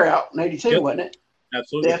put Flair out in 82, yep. Wasn't it?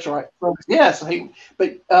 Absolutely. That's right. Yeah, so that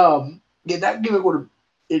gimmick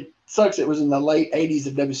it sucks it was in the late 80s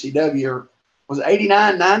of WCW, or was it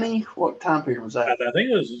 89, 90? What time period was that? I think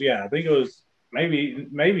it was maybe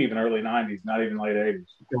even early 90s, not even late 80s.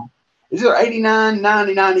 Okay. Is there 89,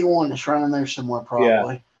 90, 91 that's running there somewhere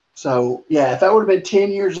probably? Yeah. So, yeah, if that would have been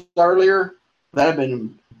 10 years earlier, that would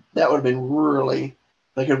have been really,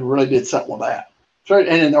 they could have really did something with that. So,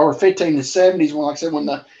 or 15 to 70s, when, like I said, when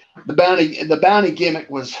the bounty gimmick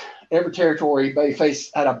was every territory babyface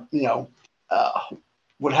had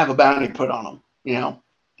would have a bounty put on them,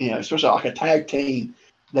 especially like a tag team,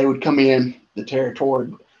 they would come in the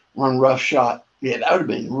territory, run roughshod. Yeah, that would have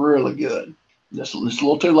been really good. Just a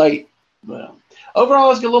little too late. But overall, it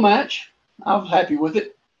was a good little match. I was happy with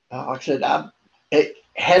it. Like I said, it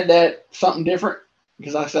had that something different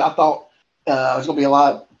because, like I said, I thought it was going to be a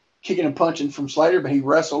lot of kicking and punching from Slater, but he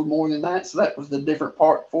wrestled more than that, so that was the different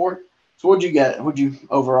part for it. So what'd you get? What'd you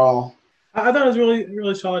overall? I thought it was a really,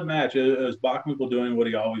 really solid match. It was Bachwinkle doing what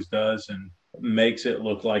he always does and makes it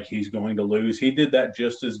look like he's going to lose. He did that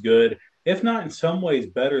just as good, if not in some ways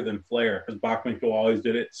better than Flair, because Bachwinkle always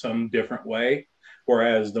did it some different way.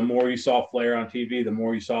 Whereas the more you saw Flair on TV, the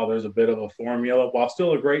more you saw there's a bit of a formula. While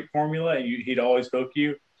still a great formula, and he'd always hook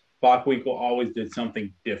you, Bachwinkle always did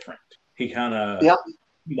something different. He kind of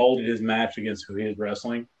molded his match against who he was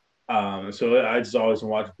wrestling. So I just always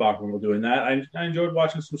watched Bachwinkle doing that. I enjoyed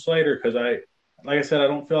watching some Slater because like I said, I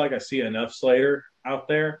don't feel like I see enough Slater out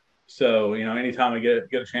there. So, anytime I get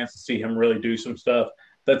a chance to see him really do some stuff,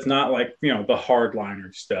 that's not like, the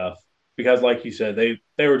hardliner stuff. Because like you said,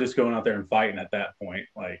 they were just going out there and fighting at that point.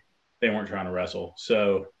 Like they weren't trying to wrestle.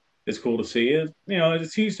 So it's cool to see it.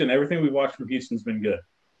 It's Houston. Everything we've watched from Houston's been good.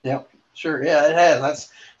 Yep. Sure. Yeah, it has.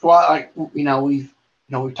 That's why, we've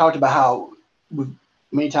talked about how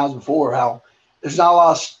many times before, how there's not a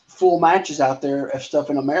lot of full matches out there of stuff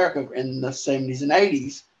in America in the 70s and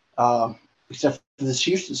 80s, except for this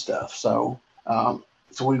Houston stuff. So,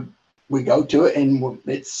 we go to it and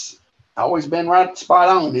it's always been right spot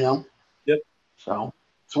on, Yep. So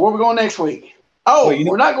where are we going next week? Oh,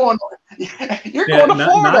 we're not going. You're going to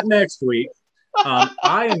Florida. Not next week.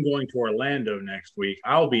 I am going to Orlando next week.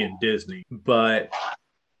 I'll be in Disney, but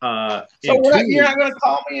So you're not going to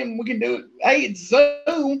call me and we can do it. Hey, it's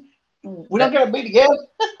Zoom. We don't got to be together.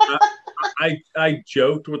 I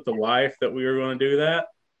joked with the wife that we were going to do that.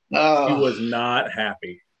 She was not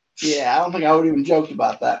happy. Yeah, I don't think I would even joked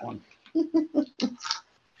about that one.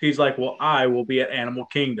 She's like, well, I will be at Animal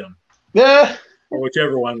Kingdom. Yeah. Or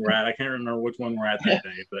whichever one we're at. I can't remember which one we're at that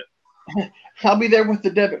day, but I'll be there with the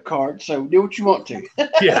debit card, so do what you want to.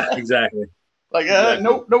 Yeah, exactly. Like, exactly.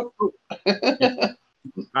 Nope.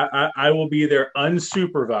 I will be there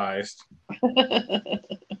unsupervised.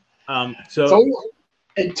 So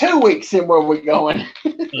in 2 weeks, then where are we going?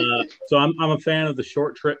 So I'm a fan of the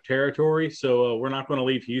short trip territory, so we're not going to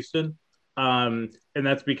leave Houston, and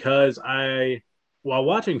that's because while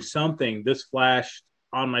watching something, this flashed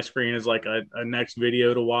on my screen as like a next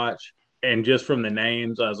video to watch, and just from the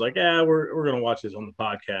names, I was like, yeah, we're going to watch this on the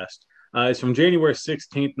podcast. It's from January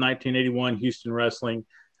 16th, 1981, Houston Wrestling.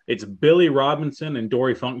 It's Billy Robinson and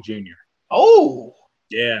Dory Funk Jr. Oh,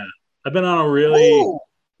 yeah, I've been on a really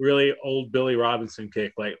old Billy Robinson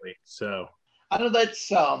kick lately, so. I know that's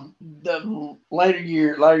the later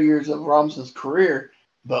years of Robinson's career,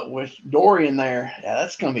 but with Dory in there, yeah,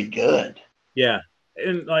 that's gonna be good. Yeah,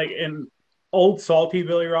 and old salty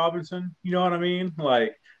Billy Robinson, you know what I mean?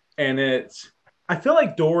 Like, and I feel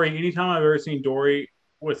like Dory. Anytime I've ever seen Dory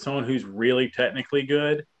with someone who's really technically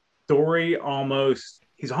good, Dory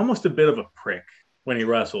he's almost a bit of a prick when he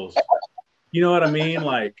wrestles. You know what I mean?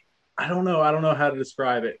 Like, I don't know how to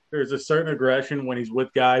describe it. There's a certain aggression when he's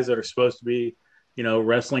with guys that are supposed to be,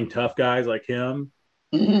 wrestling tough guys like him.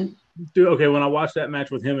 Mm-hmm. Dude, okay, when I watched that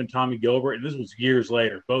match with him and Tommy Gilbert, and this was years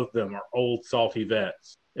later, both of them are old salty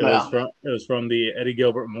vets. It was from the Eddie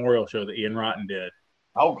Gilbert Memorial Show that Ian Rotten did.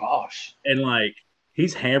 Oh gosh. And like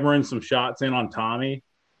he's hammering some shots in on Tommy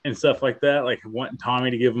and stuff like that, like wanting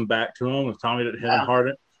Tommy to give him back to him. If Tommy didn't hit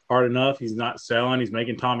him hard enough, he's not selling. He's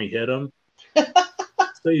making Tommy hit him.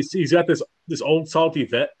 So he's got this old salty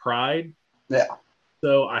vet pride. Yeah.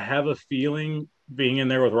 So I have a feeling being in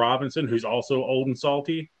there with Robinson, who's also old and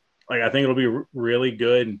salty, like I think it'll be really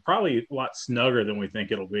good and probably a lot snugger than we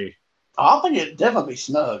think it'll be. I think it'd definitely be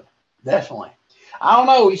snug. Definitely. I don't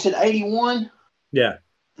know. You said 81? Yeah.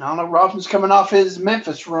 I don't know. Robinson's coming off his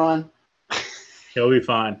Memphis run. He'll be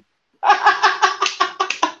fine.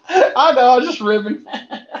 I know. I'm just ribbing.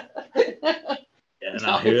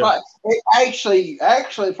 Yeah, it actually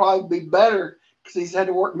probably be better because he's had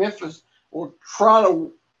to work Memphis or try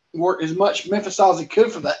to work as much Memphis as he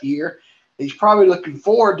could for that year. He's probably looking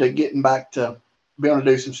forward to getting back to being able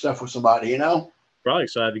to do some stuff with somebody, Probably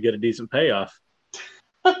excited to get a decent payoff.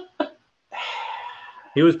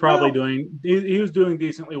 He was probably doing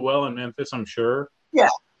decently well in Memphis, I'm sure. Yeah.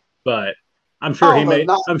 But I'm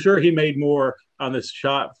sure he made more on this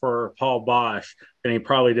shot for Paul Bosch than he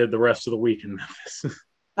probably did the rest of the week in Memphis.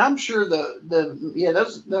 I'm sure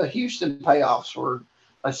the Houston payoffs were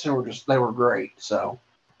they were great. So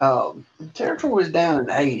territory was down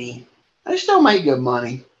at 80. They still made good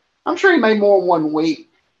money. I'm sure he made more in 1 week.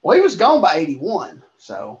 Well, he was gone by 81.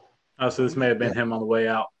 So this may have been him on the way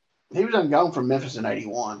out. He was gone from Memphis in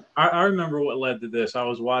 81. I remember what led to this. I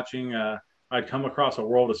was watching I'd come across a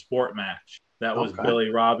World of Sport match. That was Billy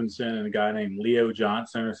Robinson and a guy named Leo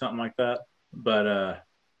Johnson or something like that. But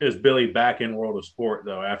it was Billy back in World of Sport,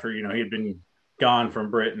 though, after, he had been gone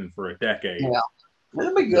from Britain for a decade. Yeah.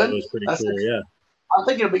 It'll be good. That was pretty cool, yeah. I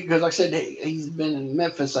think it'll be good. Like I said, he's been in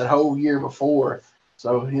Memphis that whole year before.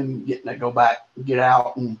 So him getting to go back and get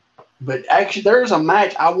out. But actually, there's a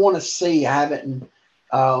match I want to see. I haven't.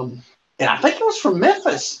 And I think it was from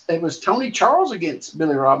Memphis. It was Tony Charles against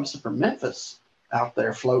Billy Robinson from Memphis out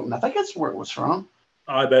there floating. I think that's where it was from.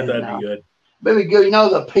 Oh, I bet that'd be good. That'd be good.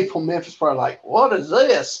 The people in Memphis probably like, what is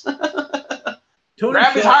this?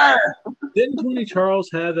 Grab his hair. Didn't Tony Charles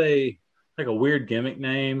have a weird gimmick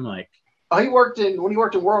name? Like, when he worked in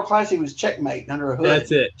World Class, he was Checkmate under a hood.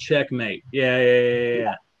 That's it, Checkmate.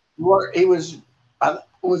 Yeah. He was.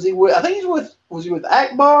 Was he with? I think was he with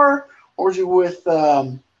Akbar or was he with?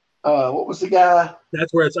 What was the guy?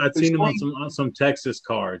 That's where I'd seen him on some Texas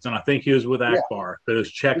cards, and I think he was with Akbar, but it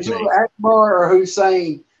was Checkmate. He was with Akbar or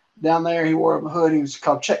Hussein down there. He wore a hood. He was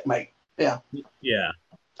called Checkmate. Yeah. Yeah.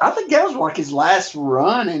 I think that was like his last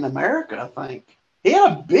run in America. I think he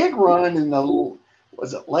had a big run in the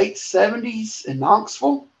late 70s in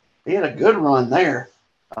Knoxville. He had a good run there.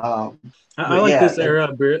 I like this era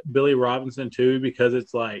of Billy Robinson too because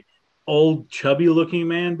it's like old chubby looking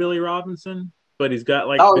man Billy Robinson, but he's got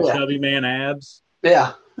like chubby man abs.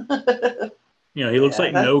 Yeah. He looks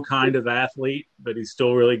like no kind of athlete, but he's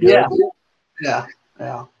still really good. Yeah.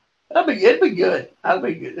 It'd be good. That'd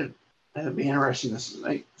be good. That'd be interesting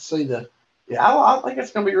to see the. Yeah, I think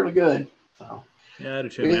it's gonna be really good. So. Yeah, I do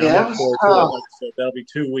too, man. I'm Yeah, looking forward to it. Like I said, that'll be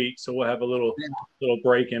 2 weeks, so we'll have a little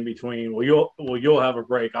break in between. You'll have a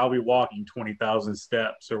break. I'll be walking 20,000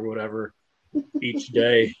 steps or whatever each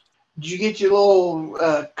day. Did you get your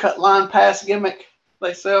little cut line pass gimmick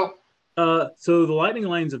they sell? So the Lightning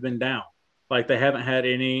lanes have been down. Like they haven't had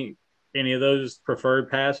any of those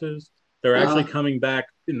preferred passes. They're actually coming back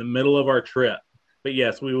in the middle of our trip. But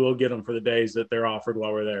yes, we will get them for the days that they're offered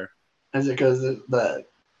while we're there. Is it because the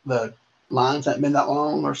lines haven't been that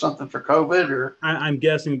long or something for COVID? Or I'm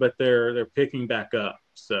guessing, but they're picking back up.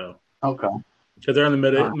 So okay, because they're in the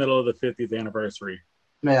middle of the 50th anniversary.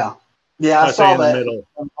 Yeah, I saw that. Middle,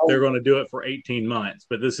 they're going to do it for 18 months,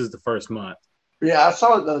 but this is the first month. Yeah, I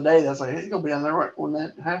saw it the other day. I was like, he's going to be down there when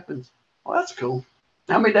that happens. Well, that's cool.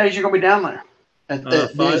 How many days you going to be down there?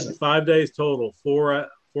 At 5 days total. Four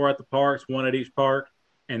at the parks, one at each park,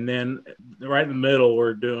 and then right in the middle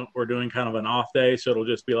we're doing kind of an off day, so it'll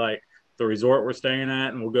just be like the resort we're staying at,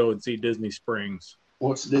 and we'll go and see Disney Springs.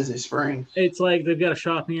 What's Disney Springs? It's like they've got a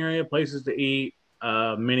shopping area, places to eat,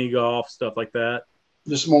 mini golf, stuff like that.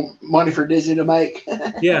 Just more money for Disney to make.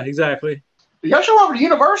 Yeah, exactly. Y'all should go over to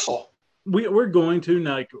Universal. We're going to,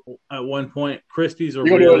 like, at one point. Christy's a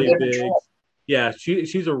really big trip. Yeah,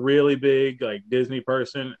 she's a really big like Disney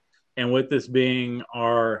person, and with this being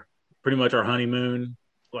pretty much our honeymoon,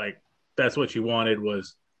 like that's what she wanted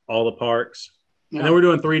was all the parks. Yeah. And then we're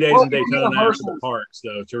doing 3 days in Daytona after the parks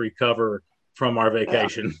though to recover from our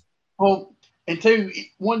vacation. Yeah. Well, and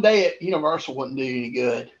one day at Universal wouldn't do you any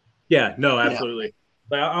good. Yeah, no, absolutely.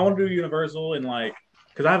 Yeah. Like, I want to do Universal and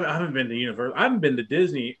because I haven't been to Universal. I haven't been to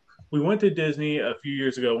Disney. We went to Disney a few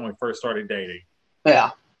years ago when we first started dating.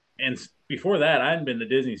 Yeah. And before that, I hadn't been to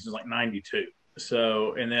Disney since like '92.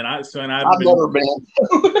 So, and then I've never been.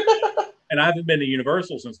 And I haven't been to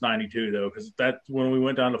Universal since '92 though, because that's when we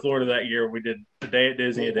went down to Florida that year. We did a day at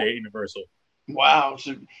Disney, a day at Universal. Wow!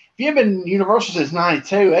 So if you've been Universal since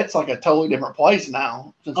 '92, that's like a totally different place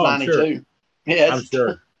now since '92. Sure. Yeah, I'm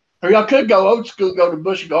sure. Or y'all could go old school, go to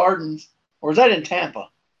Busch Gardens, or is that in Tampa?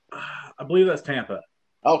 I believe that's Tampa.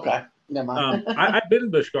 Okay. Never mind. I've been to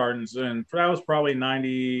Busch Gardens, and that was probably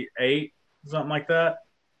 '98, something like that.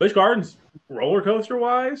 Busch Gardens, roller coaster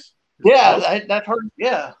wise. Yeah, that hurt.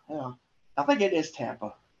 Yeah. I think it is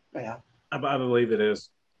Tampa. Yeah. I believe it is.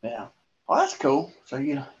 Yeah. Well, that's cool. So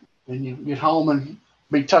you get home and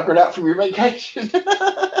be tuckered out from your vacation.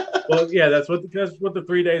 Well, yeah, that's what the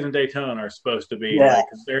 3 days in Daytona are supposed to be. Yeah.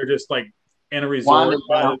 Because they're just like in a resort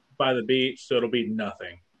by the beach, so it'll be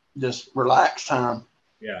nothing. Just relax time.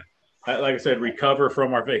 Yeah. Like I said, recover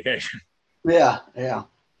from our vacation. Yeah. So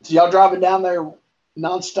y'all driving down there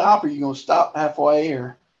nonstop, or you gonna stop halfway,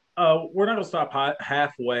 or? We're not gonna stop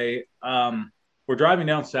halfway. We're driving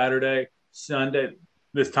down Saturday, Sunday.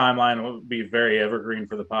 This timeline will be very evergreen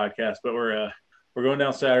for the podcast, but we're going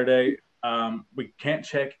down Saturday. We can't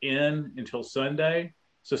check in until Sunday,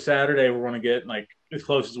 so Saturday we're going to get like as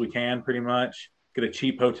close as we can, pretty much. Get a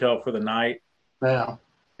cheap hotel for the night. Yeah.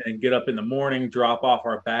 And get up in the morning, drop off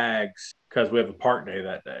our bags because we have a park day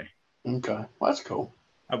that day. Okay, well, that's cool.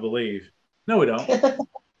 I believe. No, we don't.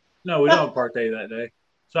 No, we don't have a park day that day.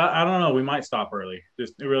 So I don't know. We might stop early. It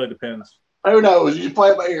really depends. Who knows? You play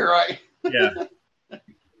it by ear, right? Yeah.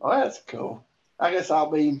 Well, that's cool. I guess I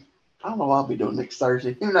don't know what I'll be doing next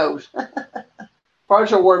Thursday. Who knows? Probably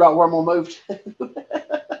should worry about where I'm going to move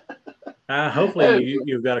to. Hopefully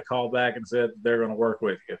you've got a call back and said they're going to work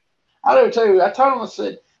with you. I do too. I told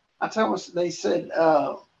them, they said,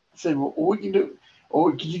 well, we can do,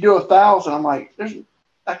 or can you do 1,000? I'm like,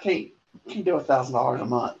 I can't do $1,000 a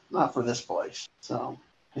month, not for this place. So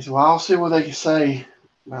he said, well, I'll see what they can say.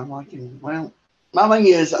 But I'm like, well, my thing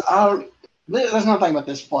is, there's nothing about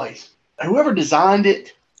this place. Whoever designed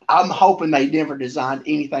it, I'm hoping they never designed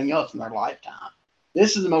anything else in their lifetime.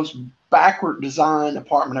 This is the most backward designed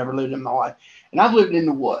apartment I've ever lived in my life. And I've lived in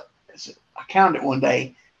I counted it one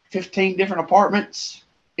day, 15 different apartments.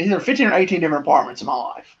 Either 15 or 18 different apartments in my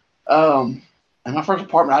life. And my first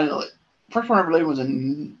apartment, first one I ever lived was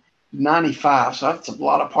in 95, so that's a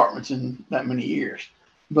lot of apartments in that many years.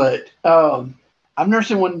 But I've never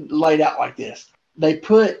seen one laid out like this. They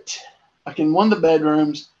put, like in one of the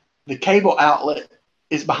bedrooms, the cable outlet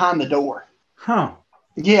is behind the door. Huh.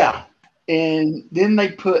 Yeah. And then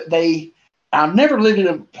I've never lived in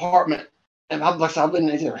an apartment, and I've been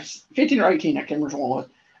in either 15 or 18, I can't remember which one it was.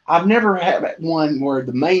 I've never had one where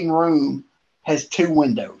the main room has 2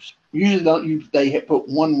 windows. Usually they put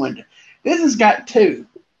 1 window. This has got 2.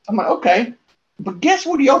 I'm like, okay. But guess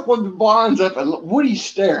what? You open the blinds up and look, what are you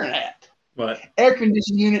staring at? What? Air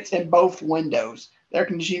conditioning units in both windows. The air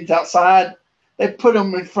conditioning units outside, they put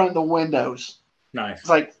them in front of the windows. Nice. It's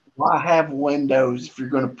like, why have windows if you're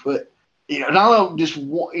going to put, not only just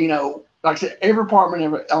one, like I said, every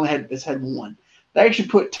apartment has had one. They actually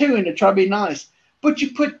put two in to try to be nice, but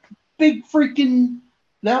you put big freaking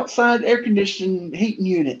outside air conditioning heating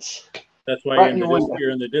units. That's why right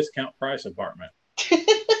you're in the discount price apartment.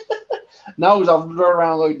 No, I've driven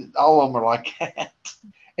around, all of them are like that.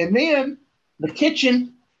 And then the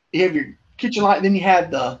kitchen, you have your kitchen light, then you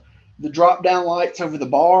have the drop down lights over the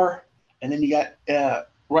bar, and then you got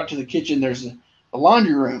right to the kitchen. There's a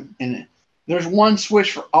laundry room, and there's one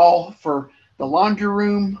switch for the laundry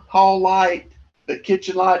room hall light, the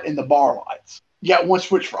kitchen light, and the bar lights. You got one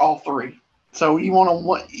switch for all three. So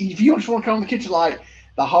if you just want to come on the kitchen light,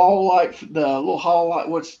 the hall light, the little hall light,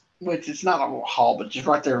 which it's not a little hall, but just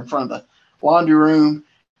right there in front of the laundry room,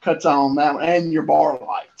 cuts on that one, and your bar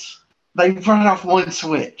lights. They run off one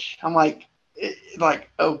switch. I'm like,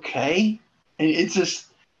 okay. And it's just,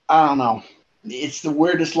 I don't know. It's the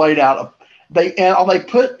weirdest laid out. They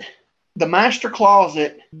put the master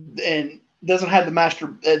closet and doesn't have the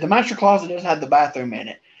master closet doesn't have the bathroom in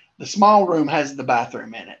it. The small room has the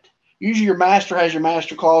bathroom in it. Usually your master has your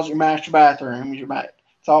master closet, your master bathroom,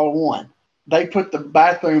 it's all one. They put the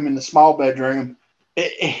bathroom in the small bedroom,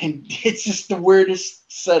 and it's just the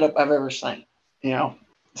weirdest setup I've ever seen. So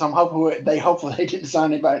I'm hopefully they didn't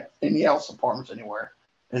design any else apartments anywhere.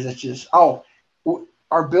 Because it's just our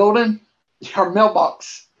building, our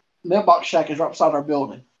mailbox shack is right beside our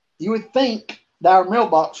building. You would think that our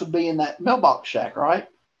mailbox would be in that mailbox shack, right?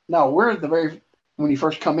 No, we're at when you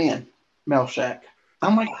first come in, mail shack.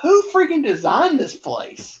 I'm like, who freaking designed this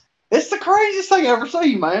place? It's the craziest thing I ever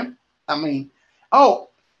seen, man. I mean,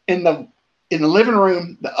 in the living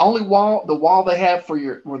room, the wall they have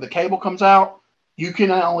where the cable comes out, you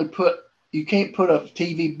can't put a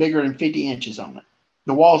TV bigger than 50 inches on it.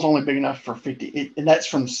 The wall's only big enough for 50, and that's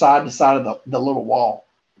from side to side of the little wall.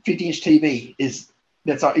 50-inch TV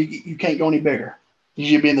that's all. You can't go any bigger. You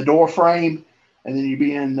should be in the door frame, and then you'd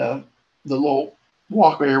be in the little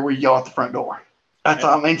walkway area where you go out the front door. That's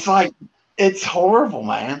all. I mean, it's horrible,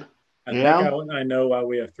 man. I think I know why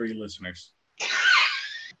we have 3 listeners.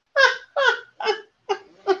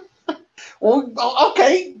 Well,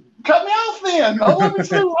 okay, cut me off then.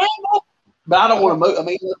 But I don't want to move. I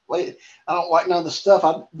mean, I don't like none of the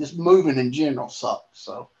stuff. Just moving in general sucks.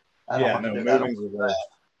 So I don't want to do that. Moving's the worst.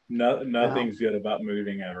 Nothing's good about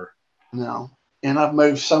moving ever. No, and I've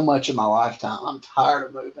moved so much in my lifetime. I'm tired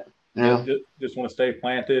of moving. Yeah, just want to stay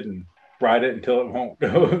planted and ride it until it won't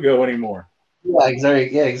go anymore. Yeah,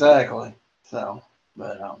 exactly. So,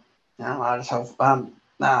 but I just hope I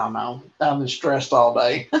don't know. I've been stressed all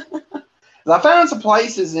day. I found some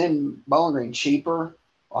places in Bowling Green cheaper,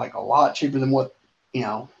 like a lot cheaper than what, I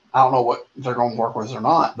don't know what they're going to work with or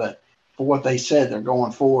not, but for what they said they're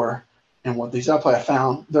going for and what these other places I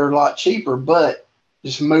found, they're a lot cheaper, but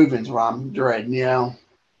just moving's what I'm dreading, Yeah.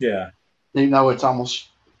 Even though it's almost,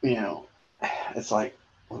 it's like,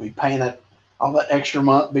 will be paying all that extra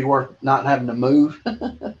month be worth not having to move?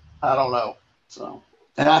 I don't know. So,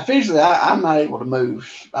 and I'm not able to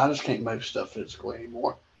move. I just can't move stuff physically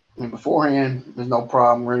anymore. I mean, beforehand, there's no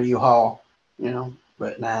problem. We're in a U-Haul,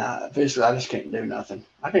 but now physically, I just can't do nothing.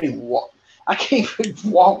 I can't even walk. I can't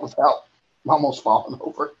even walk without almost falling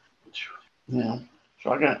over.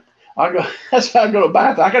 So I go. That's how I go to the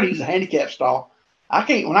bathroom. I got to use a handicap stall. I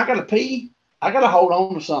can't. When I got to pee, I got to hold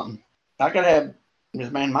on to something. I got to have.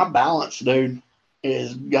 Because man, my balance, dude,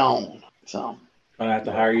 is gone. So I'm gonna have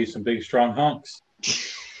to hire you some big, strong hunks.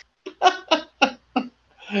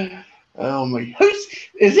 Oh my!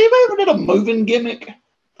 Is anybody ever did a moving gimmick?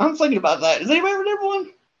 I'm thinking about that. Has anybody ever did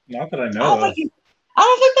one? Not that I know of. I don't think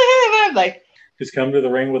they have they? Just come to the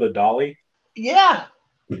ring with a dolly. Yeah.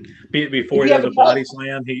 Before he does a body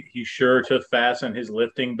slam, he's sure to fasten his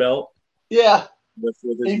lifting belt. Yeah. With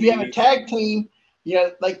if you have a tag team,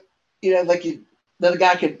 the other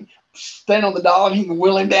guy could stand on the dolly and he can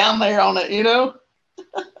wheel him down there on it,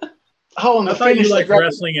 Oh, and I thought you liked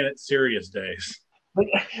wrestling in its serious days.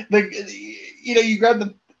 You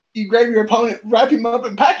grab your opponent, wrap him up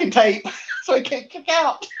in packing tape so he can't kick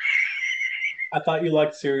out. I thought you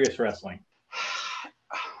liked serious wrestling.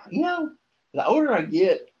 The older I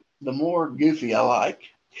get, the more goofy I like.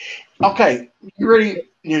 Okay, you ready?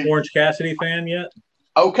 Orange Cassidy fan yet?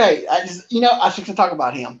 Okay, I should talk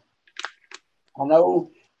about him. I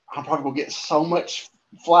know I'm probably gonna get so much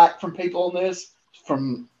flack from people on this,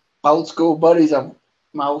 from old school buddies,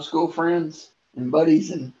 my old school friends and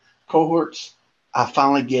buddies and cohorts. I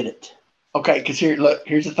finally get it. Okay, because here's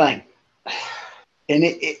the thing, and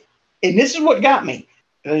And this is what got me.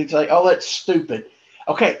 It's like, oh, that's stupid.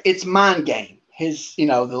 Okay, it's mind game. His,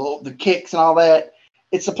 the kicks and all that.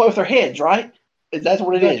 It's to play with their heads, right? That's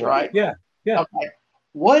what it is, right? Yeah. Okay.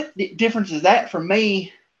 What difference is that for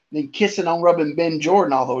me than kissing on rubbing Ben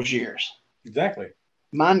Jordan all those years? Exactly.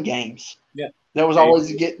 Mind games. Yeah. That was always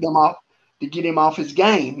to get him off his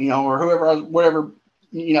game, or whatever,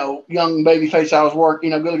 young baby face I was working,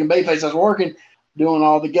 good looking baby face I was working, doing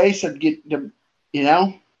all the gay stuff to get to,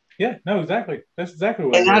 Yeah, no, exactly. That's exactly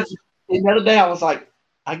what And the other day I was like,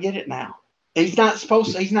 I get it now. He's not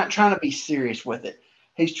trying to be serious with it.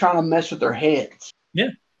 He's trying to mess with their heads. Yeah.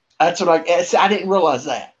 That's what I didn't realize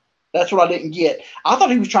that. That's what I didn't get. I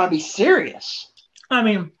thought he was trying to be serious. I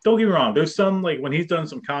mean, don't get me wrong. There's some, like, when he's done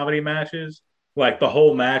some comedy matches, like, the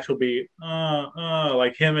whole match will be,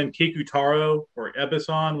 like him and Kikutaro or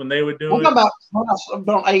Ebison when they would do it. About on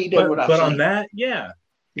AEW, but on that, yeah.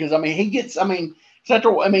 Because,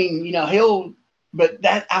 but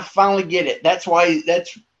that, I finally get it. That's what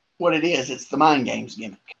it is. It's the mind games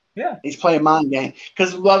gimmick. Yeah. He's playing mind game.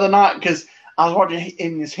 Because whether or not, because I was watching,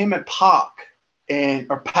 and it's him and Pac,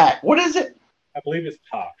 or Pac. What is it? I believe it's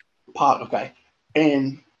Pac. Pac, okay.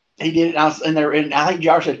 And he did it, and I think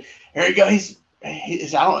JR said, here you go.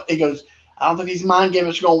 He goes, I don't think these mind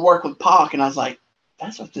games are going to work with Pac. And I was like,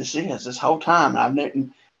 that's what this is this whole time.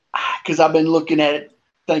 Because I've been looking at it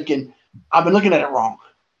thinking, I've been looking at it wrong.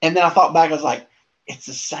 And then I thought back, I was like, it's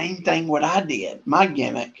the same thing what I did. My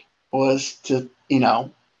gimmick was to,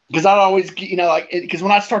 because I'd always, because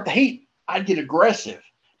when I start the heat, I'd get aggressive.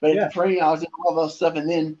 But at the training, I was doing all those stuff. And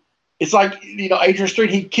then it's like, Adrian Street,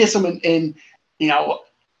 he'd kiss him and and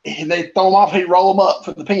they throw him off, he'd roll him up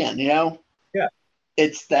for the pin, Yeah.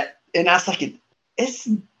 It's that. And I was thinking, it's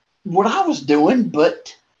what I was doing,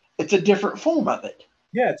 but it's a different form of it.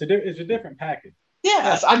 Yeah, it's a different package.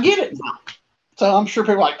 Yes, I get it now. So I'm sure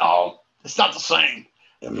people are like, oh, it's not the same.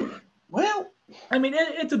 Well, I mean,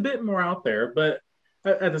 it's a bit more out there, but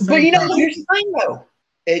at the same time. But here's the thing, though.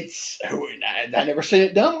 I never seen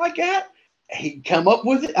it done like that. He'd come up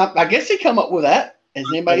with it. I guess he come up with that. Has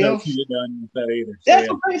anybody else? Done with that either. So, that's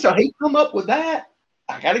the thing. So he come up with that.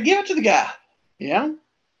 I got to give it to the guy.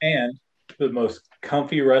 And the most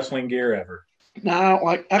comfy wrestling gear ever. No,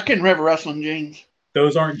 I couldn't remember wrestling jeans.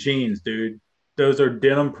 Those aren't jeans, dude. Those are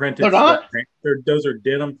denim printed. They're not? Those are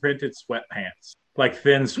denim printed sweatpants, like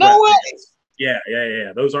thin sweatpants. No way.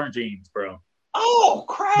 Yeah. Those aren't jeans, bro. Oh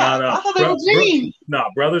crap! No. I thought they were jeans. No,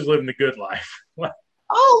 brothers living the good life.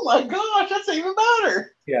 Oh my gosh, that's even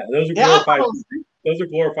better. Yeah, those are glorified. Those are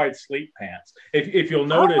glorified sleep pants. If you'll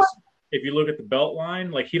notice, if you look at the belt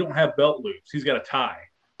line, like he don't have belt loops. He's got a tie.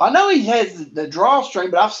 I know he has the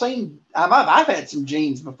drawstring, but I've had some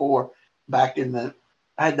jeans before back in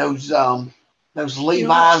I had those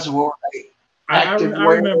Levi's where they I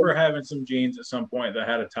remember having some jeans at some point that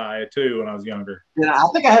had a tie too when I was younger. Yeah, I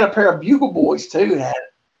think I had a pair of Bugle Boys too that had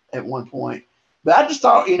it at one point. But I just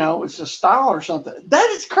thought, it's a style or something. That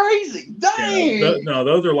is crazy. Dang. Yeah, no,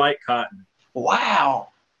 those are light cotton. Wow.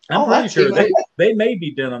 I'm pretty sure they may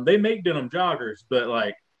be denim. They make denim joggers, but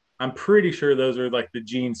like I'm pretty sure those are like the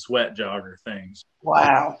jean sweat jogger things.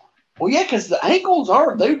 Wow. Well, yeah, because the ankles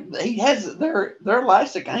they're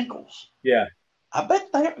elastic ankles. Yeah. I bet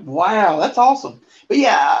wow, that's awesome. But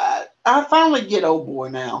yeah, I finally get old boy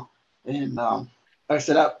now. And like I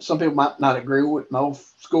said, some people might not agree with my old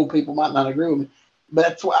school people might not agree with me. But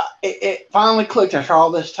that's why it finally clicked after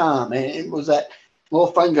all this time. And it was that little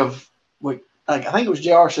thing of I think it was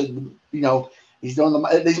JR said, he's doing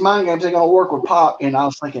these mind games, they're going to work with Pac. And I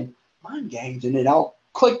was thinking, mind games? And it all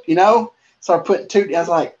clicked, So I put two, I was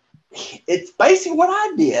like, it's basically what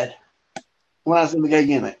I did when I was in the gay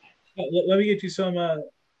gimmick. Let me get you some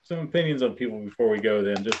opinions on people before we go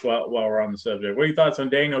then, just while we're on the subject. What are your thoughts on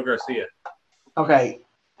Daniel Garcia? Okay.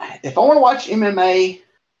 If I want to watch MMA,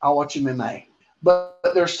 I'll watch MMA. But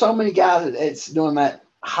there's so many guys that's doing that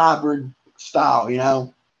hybrid style,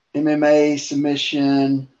 MMA,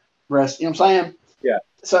 submission, wrestling, you know what I'm saying? Yeah.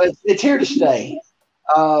 So it's here to stay.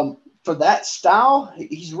 For that style,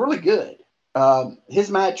 he's really good. His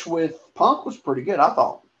match with Punk was pretty good, I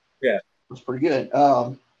thought. Yeah. It was pretty good.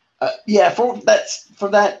 For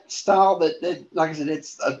that style that like I said,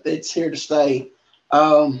 it's here to stay.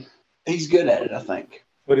 He's good at it, I think.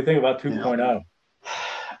 What do you think about 2.0?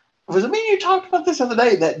 Was it me you talked about this the other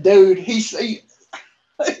day? That dude,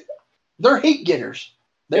 they're heat getters.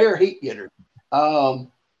 They're heat getters. I've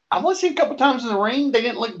only seen a couple times in the ring. They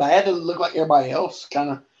didn't look bad. They looked like everybody else. Kind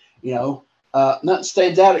of, nothing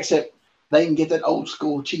stands out except they can get that old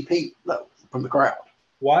school cheap heat though from the crowd.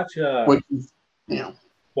 Watch, which is,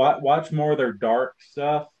 watch more of their dark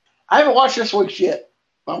stuff. I haven't watched this week's yet.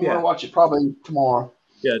 I'm gonna watch it probably tomorrow.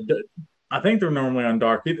 Yeah, I think they're normally on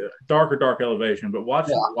dark or dark elevation, but watch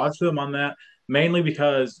them on that mainly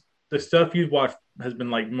because the stuff you've watched has been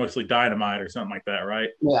like mostly Dynamite or something like that, right?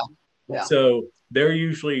 Yeah, yeah, So they're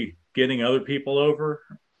usually getting other people over,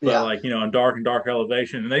 but yeah, like on dark and dark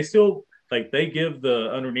elevation, and they still like they give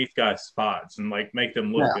the underneath guys spots and like make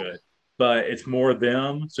them look yeah. good, but it's more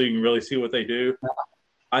them, so you can really see what they do.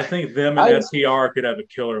 I think them and I FTR could have a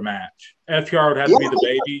killer match. FTR would have to yeah, be the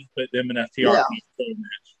baby, but them and FTR yeah. can have a killer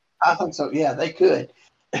match. I think so. Yeah, they could.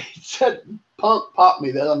 He said Punk popped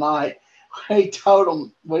me the other night. He told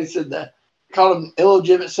him what he said, the called them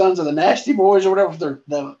illegitimate sons of the Nasty Boys or whatever. The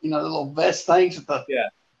the little vest things with the Yeah.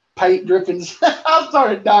 paint drippings. I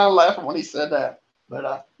started dying laughing when he said that.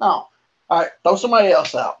 But no. All right, throw somebody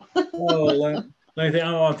else out. Let me think.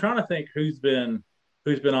 I'm trying to think who's been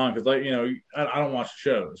on because I don't watch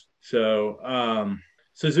shows. So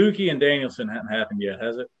Suzuki and Danielson haven't happened yet,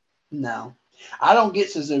 has it? No, I don't get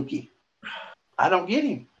Suzuki. I don't get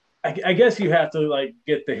him. I guess you have to like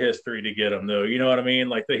get the history to get him though. You know what I mean?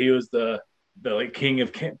 Like that he was the like king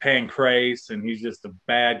of Pancrase and he's just a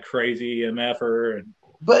bad crazy mf'er. And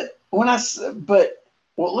But what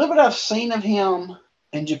little bit I've seen of him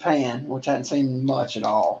in Japan, which I hadn't seen much at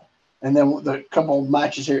all, and then the couple of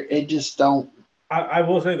matches here, it just don't. I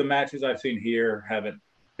will say the matches I've seen here haven't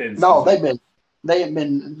been. No, they have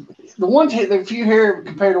been the few here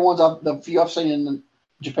compared to the few I've seen in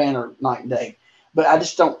Japan are night and day. But I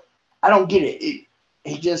don't get it.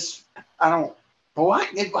 He just I don't. But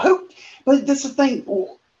But that's the thing.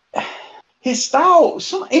 His style.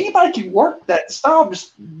 Anybody can work that style.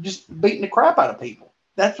 Just beating the crap out of people.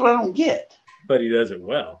 That's what I don't get. But he does it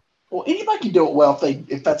well. Well, anybody can do it well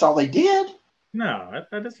if that's all they did. No,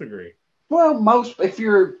 I disagree. Well, if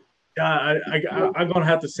you're. I'm gonna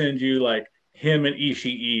have to send you like him and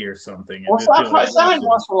Ishii or something. Well, I haven't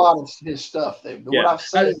watched a lot of his stuff. What I've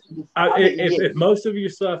seen, if most of your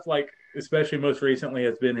stuff, like especially most recently,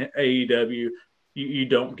 has been AEW, you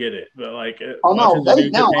don't get it. But like,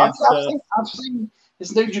 I've seen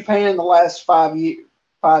his New Japan in the last 5 years.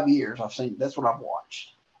 5 years, I've seen. That's what I've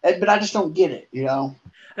watched, but I just don't get it.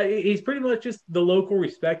 He's pretty much just the local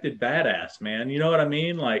respected badass man. You know what I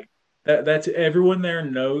mean? Like. That's everyone there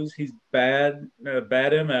knows he's bad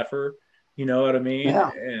MFer. You know what I mean? Yeah.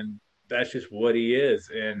 And that's just what he is.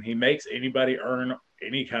 And he makes anybody earn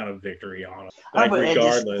any kind of victory on him,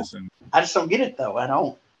 regardless. I just don't get it though. It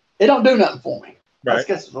don't do nothing for me. Right.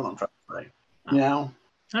 That's what I'm trying to say.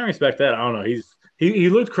 I respect that. I don't know. He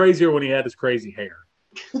looked crazier when he had his crazy hair.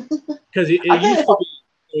 Because it used to be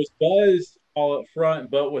it was buzzed all up front,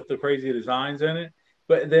 but with the crazy designs in it.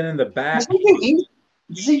 But then in the back.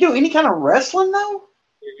 Does he do any kind of wrestling though?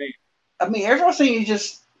 I mean, everyone's saying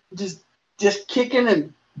he's just kicking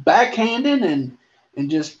and backhanding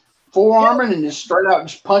and just forearming and just straight out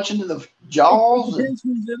just punching to the jaws. Depends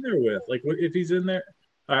who he's in there with. Like if he's in there,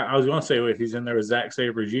 I was going to say if he's in there with Zack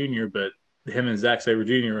Sabre Jr., but him and Zack Sabre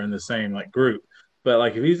Jr. are in the same like group. But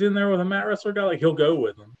like if he's in there with a mat wrestler guy, like he'll go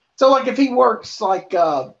with him. So like if he works like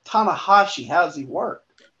Tanahashi, how does he work?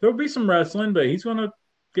 There'll be some wrestling, but he's going to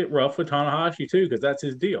get rough with Tanahashi too because that's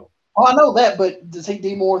his deal. Oh, I know that, but does he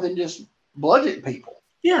do more than just bludgeon people?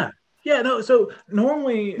 Yeah. No. So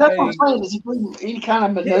normally, that's what I'm saying. Does he do any kind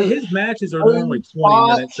of maneuver? His matches are normally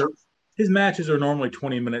 20 minutes. His matches are normally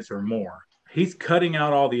 20 minutes or more. He's cutting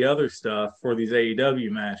out all the other stuff for these AEW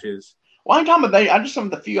matches. Well, I'm talking about I just some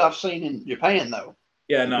of the few I've seen in Japan though.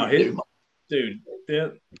 Yeah, no, him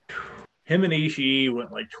and Ishii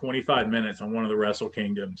went like 25 minutes on one of the Wrestle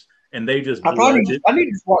Kingdoms. And they just I need to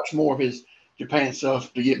watch more of his Japan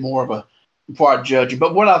stuff to get more of before I judge him.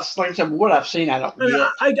 But what I've seen, I don't get.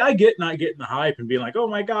 I get not getting the hype and being like, oh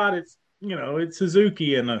my God, it's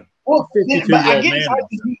Suzuki and a 52-year-old man.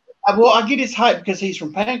 I get his hype because he's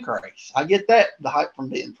from Pancrase. I get that the hype from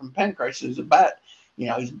being from Pancrase is about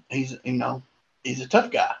he's a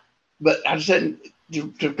tough guy. But I just said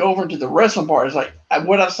to go over into the wrestling part is like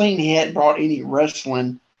what I've seen. He hadn't brought any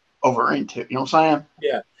wrestling over into. You know what I'm saying?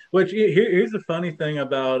 Yeah. Which here's the funny thing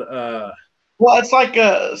about well, it's like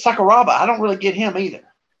Sakuraba. I don't really get him either.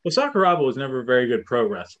 Well, Sakuraba was never a very good pro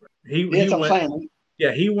wrestler. He went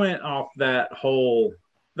off the whole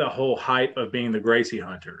hype of being the Gracie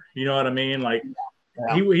Hunter. You know what I mean? Like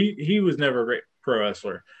he was never a great pro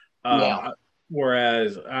wrestler.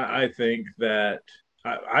 Whereas I think that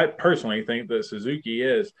I personally think that Suzuki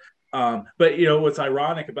is. But what's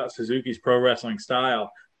ironic about Suzuki's pro wrestling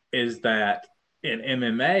style is that in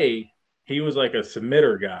MMA, he was like a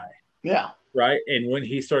submitter guy. Yeah. Right. And when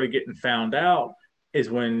he started getting found out is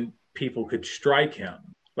when people could strike him.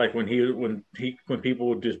 Like when people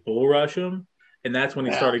would just bull rush him And that's when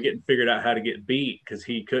he Yeah. started getting figured out how to get beat because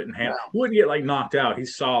he couldn't handle. Yeah. He wouldn't get like knocked out.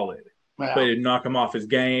 He's solid, Yeah. but it'd knock him off his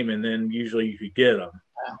game, and then usually you could get him.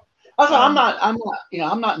 Yeah. Also, I'm not, I'm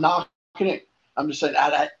not knocking it. I'm just saying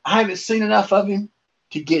I haven't seen enough of him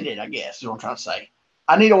to get it. I guess is what I'm trying to say.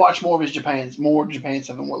 I need to watch more of his Japan stuff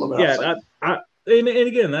and a little bit. Yeah, and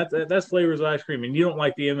again, that's flavors of ice cream, and you don't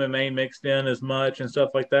like the MMA mixed in as much and stuff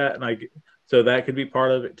like that, and so that could be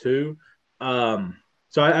part of it too.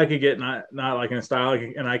 So I could get not like in a style,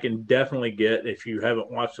 and I can definitely get if you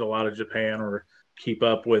haven't watched a lot of Japan or keep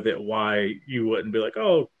up with it, why you wouldn't be like,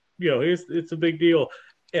 oh, it's a big deal.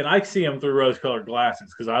 And I see him through rose-colored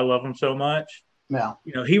glasses because I love him so much. Yeah.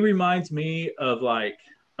 He reminds me of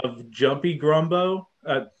Jumpy Grumbo.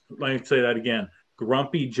 Let me say that again,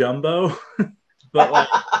 Grumpy Jumbo. But like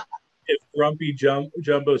if Grumpy Jumbo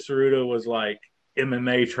Ceruto was like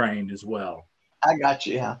MMA trained as well. I got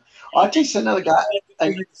you. Yeah. I'll tell you another guy. I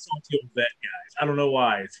like the salty old vet guys. I don't know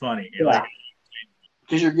why. It's funny. Yeah.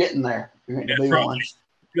 Because you're getting there. You're getting to be one.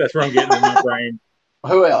 That's where I'm getting in my brain.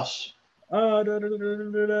 Who else?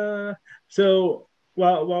 So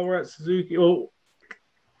while we're at Suzuki,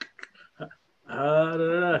 God,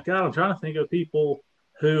 I'm trying to think of people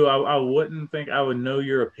who I wouldn't think I would know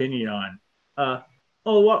your opinion on. While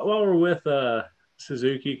we're with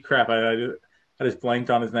Suzuki, crap, I just blanked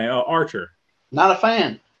on his name. Oh, Archer. Not a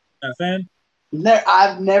fan. Not a fan?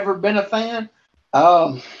 I've never been a fan.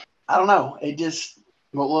 I don't know. It just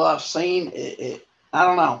what I've seen. I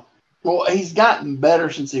don't know. Well, he's gotten better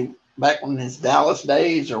since back when his Dallas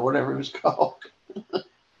days or whatever it was called.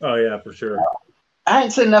 Oh yeah, for sure. I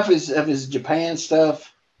hadn't seen enough of his Japan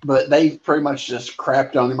stuff, but they pretty much just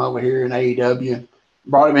crapped on him over here in AEW.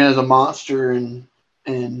 Brought him in as a monster and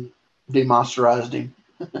demonsterized him.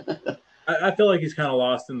 I feel like he's kind of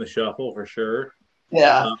lost in the shuffle for sure.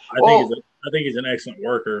 Yeah, I think he's an excellent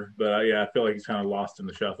worker, but I feel like he's kind of lost in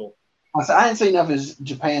the shuffle. I hadn't seen enough of his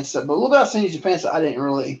Japan stuff, but a little bit I've seen his Japan stuff. I didn't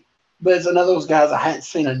really, but it's another of those guys I hadn't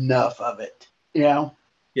seen enough of it. Yeah,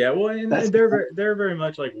 well, and they're very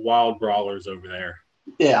much like wild brawlers over there.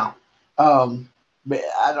 Yeah, but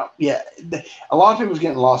I don't. Yeah, a lot of people's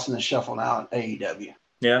getting lost in the shuffle now at AEW.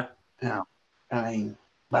 Yeah. I mean,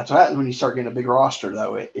 that's what happens when you start getting a big roster,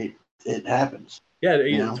 though. It happens. Yeah,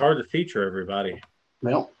 it's hard to feature everybody.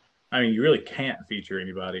 Well, I mean, you really can't feature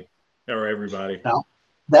anybody or everybody. No,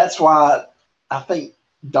 that's why I think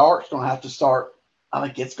Dark's going to have to start. I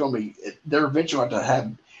think it's going to be. They're eventually going to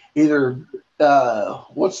have either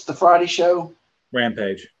what's the Friday show?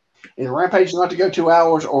 Rampage. Either Rampage is going to have to go 2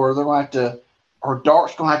 hours, or they're going to have to, or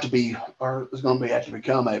Dark's going to have to be, or is going to have to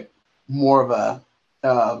become a more of a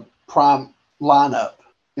prime lineup.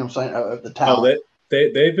 You know what I'm saying? The talent.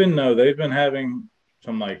 Oh, they've been having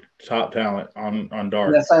some like top talent on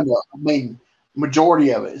Dark. Yeah, I mean,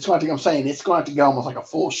 majority of it. It's going to. I'm saying it's going to have to go almost like a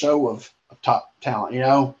full show of top talent.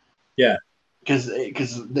 Yeah. Because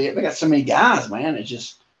they got so many guys, man. It's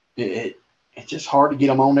just it's just hard to get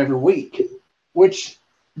them on every week. Which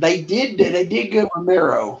they did. They did good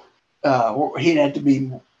Romero. He had to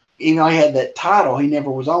be. Even though he had that title, he never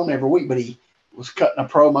was on every week, but he was cutting a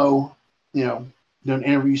promo. Doing an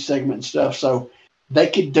interview segment and stuff. So they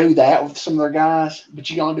could do that with some of their guys, but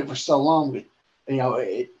you can only do it for so long. But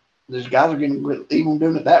those guys are getting even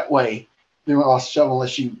doing it that way. They're going to show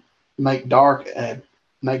unless you make Dark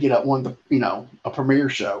make it up a premiere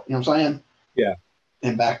show. You know what I'm saying? Yeah.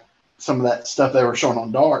 And back some of that stuff they were showing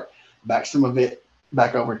on Dark, back some of it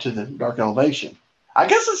back over to the Dark Elevation. I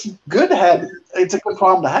guess it's good to have. It's a good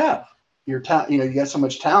problem to have. Your talent, you got so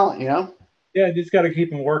much talent. Yeah, you just got to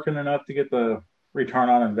keep them working enough to get the return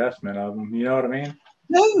on investment of them. You know what I mean?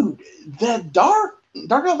 Dude, the Dark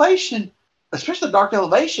Elevation, especially the Dark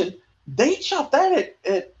Elevation, they shot that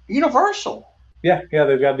at Universal. Yeah,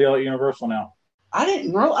 they've got a deal at Universal now. I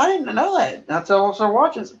didn't know that until I started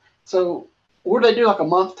watching. So, what do they do? Like a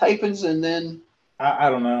month tapings and then? I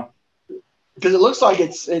don't know. Because it looks like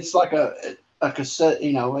it's like a cassette.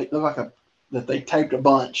 It looks like that they taped a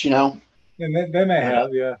bunch. And they may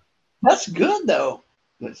have, yeah. That's good though.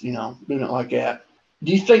 That's doing it like that.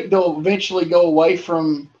 Do you think they'll eventually go away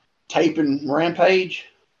from taping Rampage?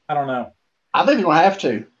 I don't know. I think they'll have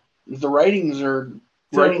to. The ratings are down.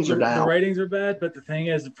 The ratings are bad, but the thing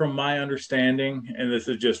is, from my understanding, and this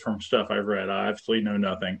is just from stuff I've read, I absolutely know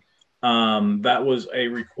nothing. That was a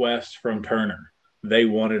request from Turner. They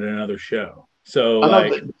wanted another show. So,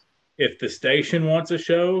 if the station wants a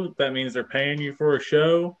show, that means they're paying you for a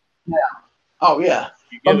show. Yeah. Oh yeah.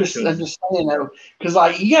 I'm just saying that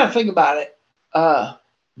because you got to think about it.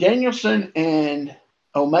 Danielson and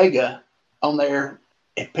Omega on there.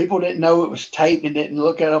 If people didn't know it was taped and didn't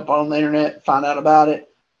look it up on the internet, find out about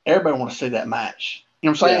it, everybody want to see that match. You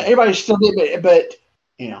know what I'm saying? Yeah. Everybody still did, but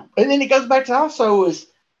and then it goes back to also is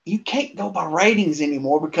you can't go by ratings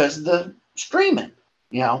anymore because of the streaming.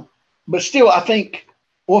 But still, I think.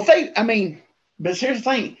 Well, but here's the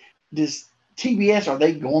thing: does TBS are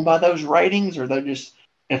they going by those ratings, or they just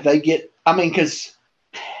if they get? Because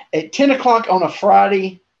at 10 o'clock on a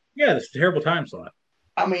Friday, Yeah, that's a terrible time slot.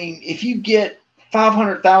 if you get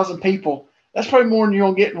 500,000 people, that's probably more than you're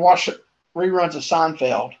gonna get and watch reruns of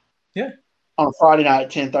Seinfeld. Yeah. On a Friday night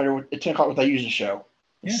at 10:30, at 10 o'clock, what they use the show,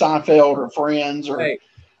 Seinfeld or Friends or. Hey,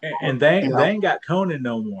 and they ain't got Conan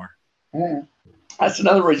no more. That's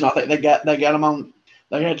another reason I think they got them on.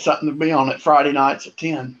 They had something to be on at Friday nights at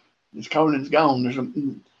 10. Because Conan's gone. There's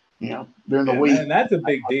during the week, and that's a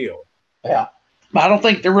big deal. Yeah, but I don't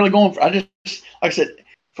think they're really going for. I just like I said,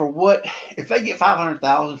 for what if they get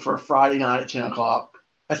 500,000 for a Friday night at 10 o'clock?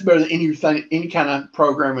 That's better than any kind of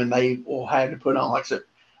programming they will have to put on. Like I said,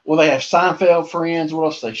 they have Seinfeld, Friends. What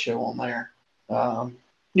else they show on there?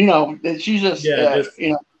 It's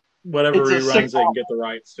usually whatever reruns they can get the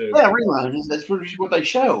rights to. Yeah, reruns. That's what they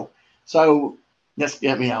show. So that's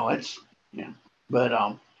it's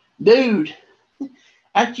But dude,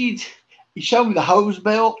 after you showed me the hose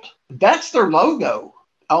belt, that's their logo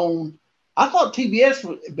on. I thought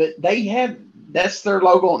TBS, but that's their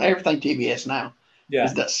logo on everything TBS now. Yeah,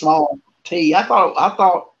 is that small T? I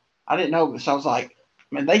thought I didn't know, so I was like,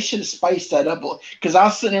 man, they should have spaced that up because I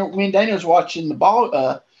was sitting there. Me and Daniel was watching the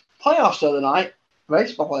playoffs the other night,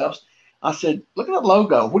 baseball playoffs. I said, look at that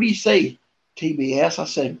logo. What do you see? TBS. I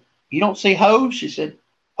said, you don't see hose? She said,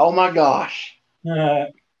 oh my gosh.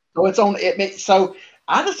 So it's on it. So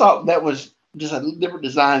I just thought that was just a different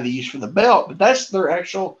design they use for the belt, but that's their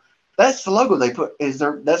actual. That's the logo they put.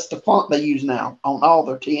 That's the font they use now on all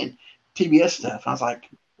their TBS stuff. I was like,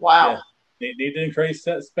 wow. Yeah. They need to increase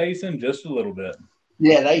that spacing just a little bit.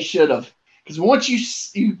 Yeah, they should have. Because once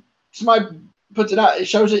somebody puts it out, it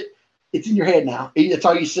shows it. It's in your head now. That's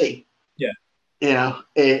all you see. Yeah.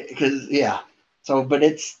 Because So, but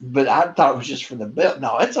I thought it was just for the belt.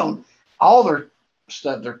 No, it's on all their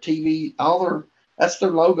stuff, their TV, that's their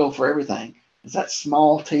logo for everything. It's that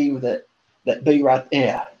small T with that B right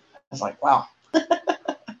there. I was like, wow.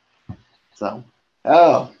 So,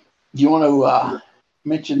 do you want to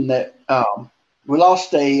mention that we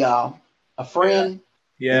lost a friend?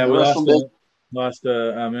 Yeah, we lost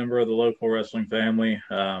a member of the local wrestling family.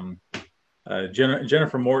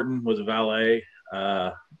 Jennifer Morton was a valet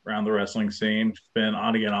around the wrestling scene. She's been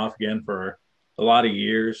on again, off again for a lot of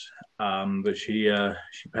years. But she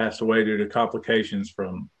passed away due to complications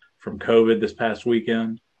from COVID this past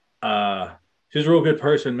weekend. She's a real good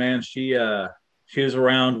person, man. She was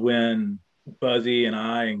around when Buzzy and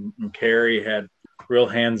I and Carrie had real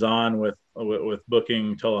hands-on with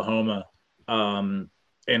booking Tullahoma.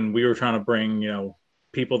 And we were trying to bring,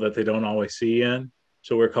 people that they don't always see in.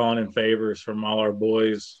 So we're calling in favors from all our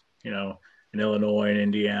boys, in Illinois and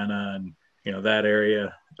Indiana and, that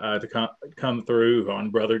area to come through on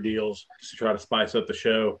brother deals to try to spice up the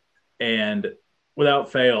show. And without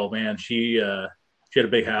fail, man, she had a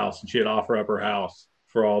big house and she'd offer up her house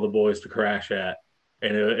for all the boys to crash at.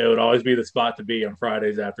 And it would always be the spot to be on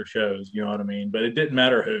Fridays after shows, you know what I mean? But it didn't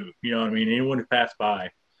matter who, you know what I mean? Anyone who passed by,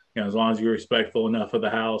 as long as you were respectful enough of the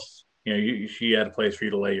house, she had a place for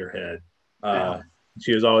you to lay your head.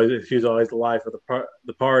 She was always the life of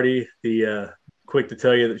the party. The quick to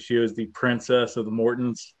tell you that she was the princess of the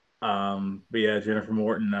Mortons. But yeah, Jennifer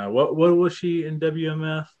Morton. What was she in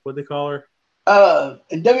WMF? What'd they call her?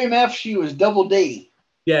 In WMF, she was Double D.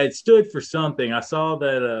 Yeah, it stood for something. I saw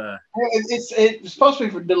that. It's supposed to be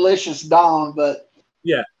for Delicious Dawn, but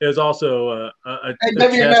yeah, it was also a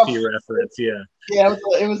Chesty reference. Yeah,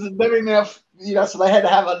 it was the WMF. So they had to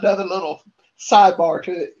have another little sidebar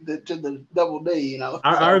to the Double D.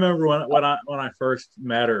 I remember when I first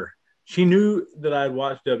met her, she knew that I'd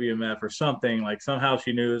watched WMF or something. Like somehow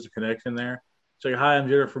she knew there was a connection there. She's like, "Hi, I'm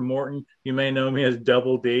Jennifer Morton. You may know me as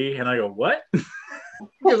Double D." And I go, "What?"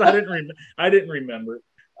 Because I didn't remember.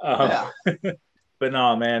 But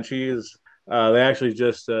no, man, she is. They actually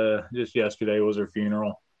just yesterday was her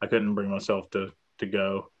funeral. I couldn't bring myself to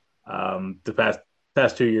go. The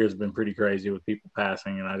past 2 years have been pretty crazy with people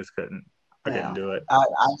passing, and I just couldn't. I couldn't do it. I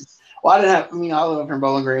didn't have. I live up here in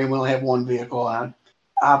Bowling Green. We only have one vehicle. I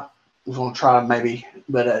was gonna try maybe,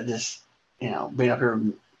 but just being up here,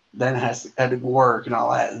 then had to work and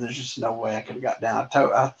all that. And there's just no way I could have got down.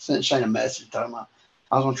 I sent Shane a message telling him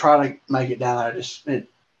I was gonna try to make it down there. It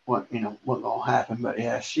wasn't gonna happen. But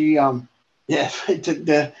yeah, she it took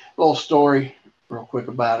the little story real quick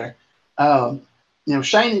about her.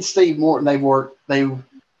 Shane and Steve Morton,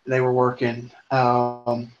 they they were working.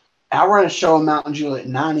 I ran a show in Mountain Juliet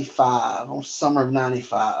in 95, on summer of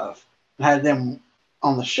 95. I had them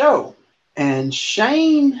on the show. And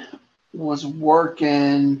Shane was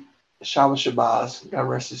working Shaba Shabazz, God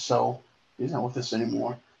rest his soul. He's not with us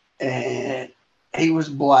anymore. And he was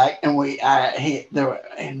black, and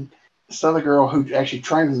and this other girl who actually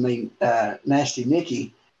trained with me, Nasty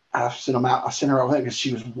Nikki, I sent her over there because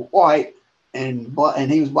she was white and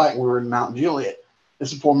he was black, and we were in Mountain Juliet.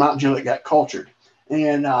 This is before Mountain Juliet got cultured.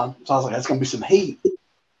 And so I was like, that's going to be some heat.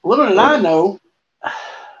 Little did I know,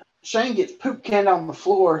 Shane gets poop canned on the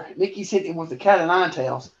floor. Nikki's hitting him with the cat o' nine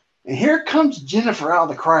tails. And here comes Jennifer out of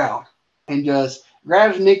the crowd and just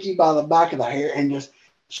grabs Nikki by the back of the hair and just,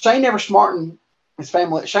 Shane never smartened his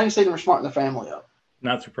family. Shane said never smartened the family up.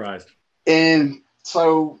 Not surprised. And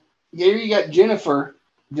so here you got Jennifer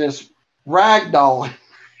just ragdolling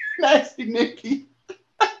Nasty Nikki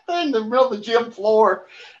in the middle of the gym floor.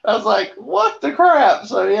 I was like, what the crap?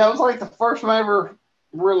 So yeah, it was like the first time I ever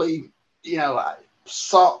really, I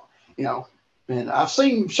saw, and I've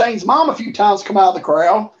seen Shane's mom a few times come out of the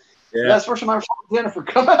crowd. Yeah. That's the first time I ever saw Jennifer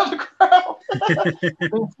come out of the crowd.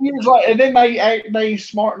 And then they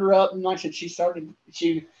smartened her up, and like I said,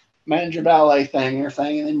 she managed her ballet thing and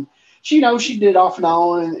everything, and then she did off and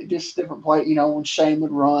on, and just different play, when Shane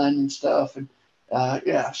would run and stuff, and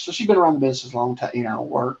so she's been around the business a long time,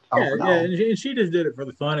 worked off and on. And she just did it for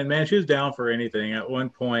the fun, and man, she was down for anything. At one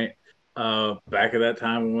point, back at that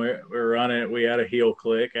time when we were running it, we had a heel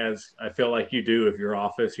click, as I feel like you do if you're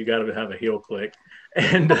office, you got to have a heel click,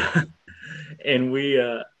 and and we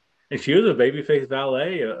and she was a babyface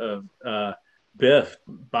valet of Biff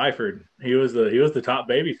Byford. He was the top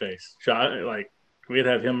babyface. We'd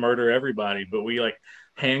have him murder everybody, but we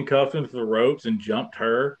handcuffed him to the ropes and jumped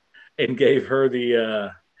her and gave her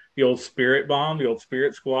the old spirit bomb, the old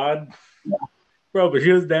spirit squad. Yeah. Bro, but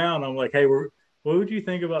she was down. I'm like, hey, what would you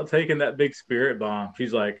think about taking that big spirit bomb?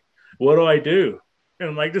 She's like, what do I do? And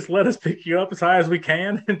I'm like, just let us pick you up as high as we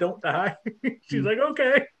can and don't die. She's like,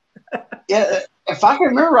 okay. Yeah, if I can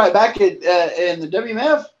remember right, back in the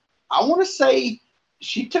WMF, I want to say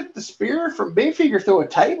she took the spear from Big Figure through a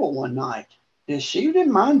table one night. And she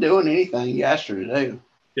didn't mind doing anything you asked her to do.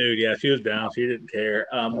 Dude, yeah, she was down. She didn't care.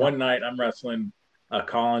 One night I'm wrestling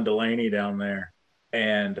Colin Delaney down there,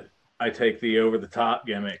 and I take the over-the-top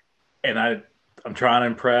gimmick, and I'm trying to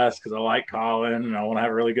impress because I like Colin, and I want to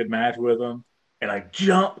have a really good match with him. And I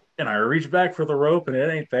jump, and I reach back for the rope, and it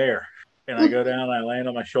ain't there. And I go down, and I land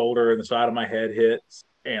on my shoulder, and the side of my head hits.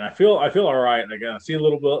 And I feel all right. I see a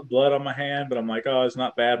little blood on my hand, but I'm like, oh, it's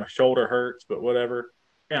not bad. My shoulder hurts, but whatever.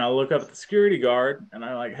 And I look up at the security guard, and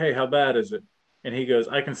I'm like, hey, how bad is it? And he goes,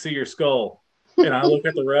 I can see your skull. And I look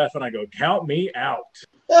at the ref, and I go, count me out.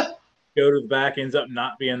 Go to the back, ends up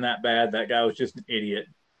not being that bad. That guy was just an idiot.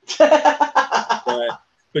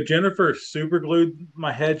 But Jennifer super glued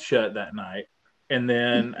my head shut that night. And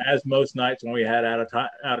then, as most nights when we had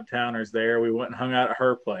out-of-towners there, we went and hung out at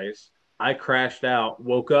her place. I crashed out,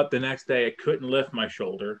 woke up the next day, I couldn't lift my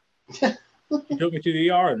shoulder. She took me to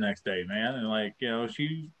the ER the next day, man. And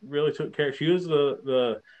she really took care. She was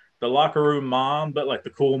the locker room mom, but the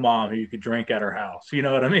cool mom who you could drink at her house. You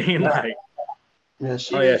know what I mean?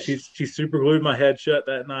 She super glued my head shut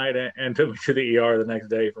that night and took me to the ER the next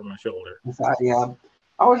day for my shoulder. Yeah,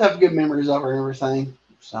 I always have good memories of her and everything.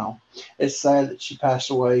 So it's sad that she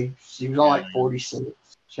passed away. She was only 46.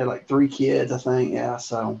 She had 3 kids, I think. Yeah,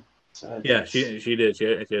 so yeah, she did. She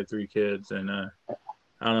had 3 kids, and I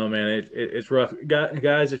don't know, man. It's rough,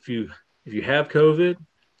 guys. If you have COVID,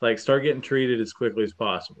 start getting treated as quickly as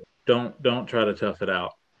possible. Don't try to tough it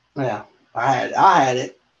out. Yeah, I had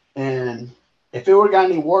it, and if it would have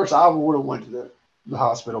gotten any worse, I would have went to the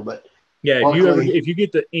hospital. But yeah, if you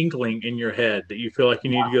get the inkling in your head that you feel like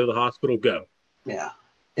you need to go to the hospital, go. Yeah,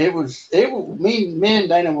 it was me and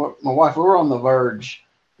Dana, my wife, we were on the verge,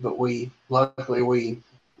 but luckily we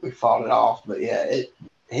fought it off. But yeah,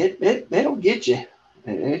 it'll get you.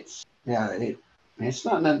 It's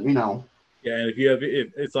not nothing, Yeah, and if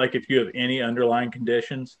you have any underlying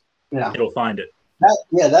conditions, it'll find it.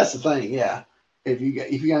 That's the thing. Yeah, if you got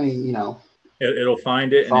any, it'll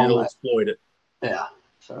find it and it'll exploit it. Yeah.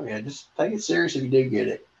 So yeah, just take it serious if you do get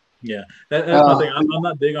it. Yeah, that's my thing. I'm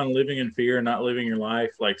not big on living in fear and not living your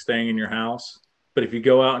life, staying in your house. But if you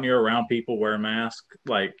go out and you're around people, wear a mask.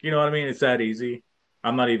 You know what I mean? It's that easy.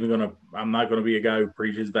 I'm not gonna be a guy who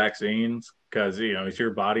preaches vaccines because it's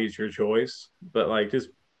your body, it's your choice. But just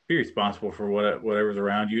be responsible for whatever's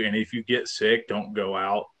around you. And if you get sick, don't go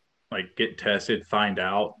out. Get tested, find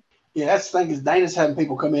out. Yeah, that's the thing, is Dana's having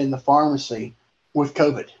people come in the pharmacy with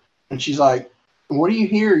COVID, and she's like, "What do you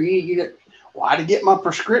hear? Why to get my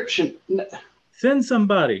prescription? Send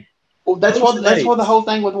somebody. Well, that's what the whole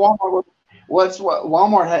thing with Walmart was. What's what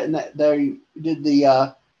Walmart had in that they did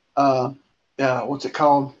the what's it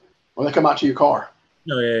called? When they come out to your car.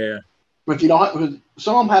 Oh yeah. But if you don't,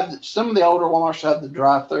 some of them have some of the older Walmarts have the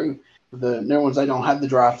drive-through. The new ones they don't have the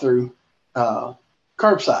drive-through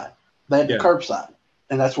curbside. They had the curbside,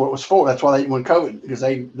 and that's what it was for. That's why they went COVID because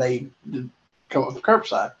they did come up with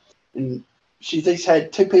curbside. And they've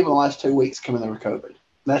had 2 people in the last 2 weeks come in there with COVID.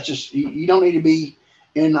 That's just you don't need to be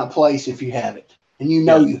in a place if you have it, and you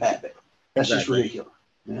know you have it. That's just ridiculous.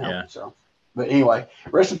 You know? Yeah. So, but anyway,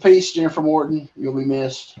 rest in peace, Jennifer Morton. You'll be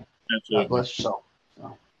missed. Absolutely. God bless your soul.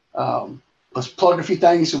 So, let's plug a few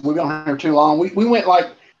things. We've been here too long. We went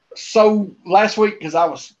so last week because I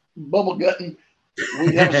was bubble gutting.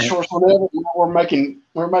 That was the shortest one ever.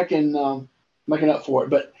 We're making up for it.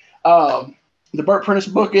 But the Bert Prentice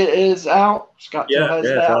book is out. Scott Till has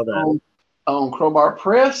it out on Crowbar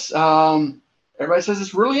Press. Everybody says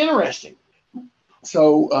it's really interesting.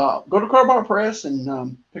 So go to Crowbar Press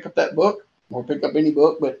and pick up that book, or pick up any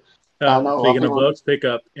book. But speaking of books, pick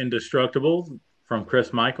up Indestructible from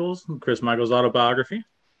Chris Michaels autobiography.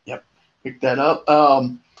 Yep, pick that up.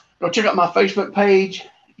 Go check out my Facebook page,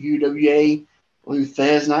 UWA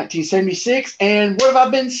Luthez 1976. And what have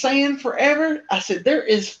I been saying forever? I said there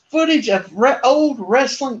is footage of old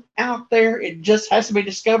wrestling out there. It just has to be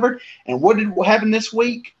discovered. And what happened this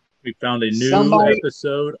week? We found a new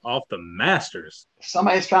episode off the Masters.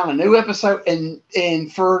 Somebody's found a new episode,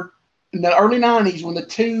 and for in the early 90s, when the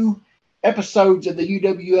 2 episodes of the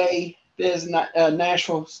UWA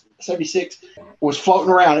Nashville 76 was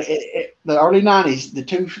floating around, the early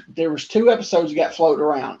 90s, there was 2 episodes that got floated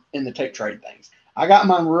around in the tape trade things. I got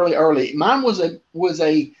mine really early. Mine was a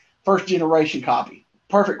first generation copy,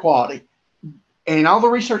 perfect quality, and all the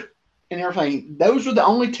research and everything. Those were the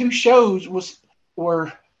only 2 shows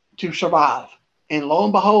were to survive. And lo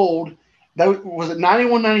and behold, was it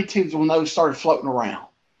 91, 92 when those started floating around.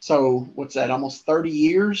 So what's that, almost 30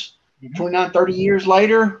 years, 29, 30 years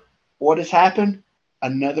later, what has happened?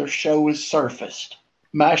 Another show has surfaced.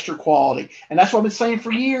 Master quality. And that's what I've been saying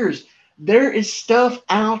for years. There is stuff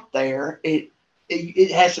out there. It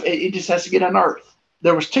just has to get unearthed.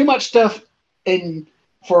 There was too much stuff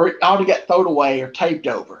for it all to get thrown away or taped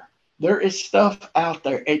over. There is stuff out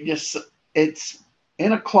there. It's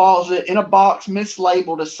in a closet, in a box,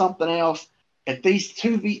 mislabeled as something else. At these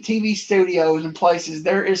TV studios and places,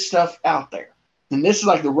 there is stuff out there. And this is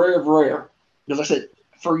like the rare of rare. Because I said,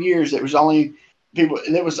 for years, there was only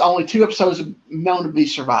 2 episodes known to be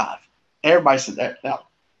survived. Everybody said that. Now,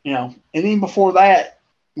 and even before that,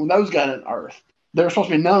 when those got unearthed, there was supposed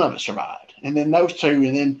to be none of it survived. And then those 2,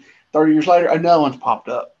 and then 30 years later, another one's popped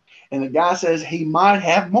up. And the guy says he might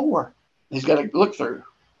have more. He's got to look through.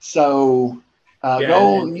 So...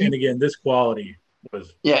 and again, this quality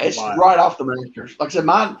was it's right off the Masters. Like I said,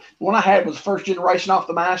 the one I had was first generation off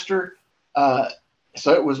the Master,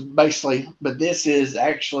 so it was basically. But this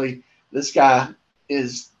guy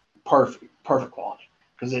is perfect quality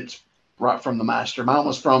because it's right from the Master. Mine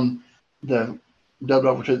was from the dubbed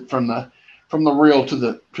over from the reel to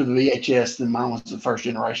the VHS, and mine was the first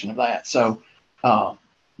generation of that. So, but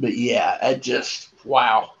yeah, it just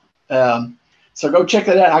wow. So go check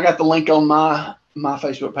that out. I got the link on my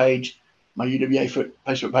Facebook page, my UWA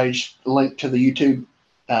Facebook page, link to the YouTube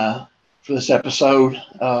for this episode.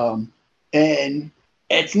 And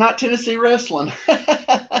it's not Tennessee wrestling.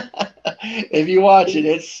 If you watch it,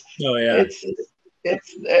 it's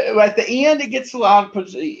at the end it gets a lot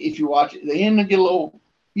of. If you watch it, at the end you get a little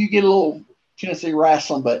Tennessee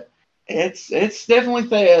wrestling, but it's definitely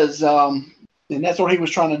Thez. And that's what he was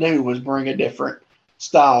trying to do, was bring a different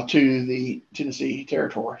style to the Tennessee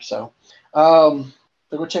territory. So go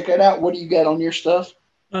check that out. What do you got on your stuff?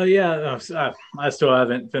 I still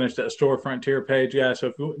haven't finished that Store Frontier page, guys. So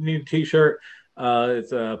if you need a t-shirt,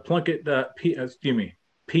 it's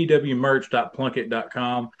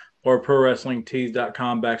pwmerch.plunkett.com or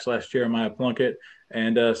prowrestlingtees.com/Jeremiah Plunkett,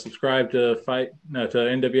 and subscribe to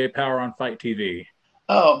NWA Power on Fight TV.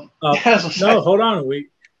 No, hold on. We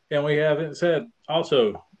haven't said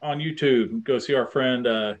also on YouTube, go see our friend.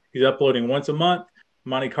 He's uploading once a month.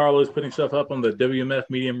 Monte Carlo's putting stuff up on the WMF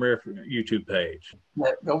Medium Rare YouTube page.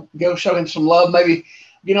 Go show him some love. Maybe,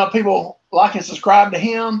 people like and subscribe to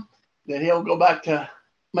him, then he'll go back to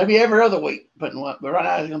maybe every other week. But right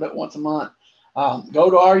now he's going to do it once a month. Go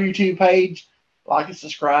to our YouTube page, like and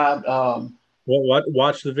subscribe.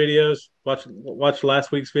 Watch the videos. Watch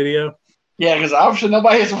last week's video. Yeah, because obviously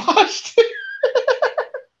nobody has watched it.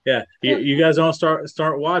 Yeah, you guys don't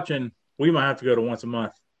start watching. We might have to go to once a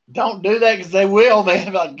month Don't do that because they will. They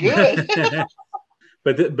have a good.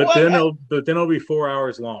 but then it'll be 4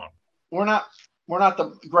 hours long. We're not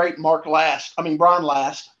the great Brian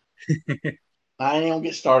Last. I ain't gonna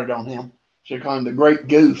get started on him. Should call him the Great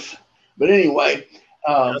Goof. But anyway,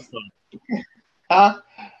 Shots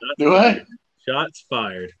do it. Shots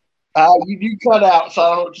fired. You cut out, so I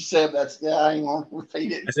don't know what you said. I ain't gonna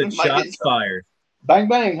repeat it. I said shots fired. Bang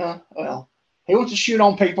bang, huh? Well, he wants to shoot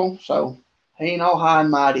on people, so he ain't all high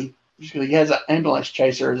and mighty just because he has an ambulance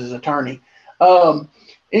chaser as his attorney.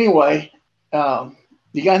 Anyway,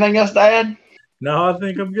 you got anything else to add? No, I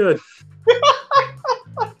think I'm good.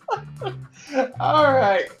 All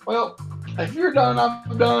right. Well, if you're done,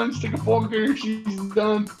 I'm done. Stick a fork in her. She's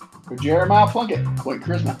done. For Jeremiah Plunkett, Quentin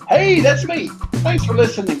Charisma. Hey, that's me. Thanks for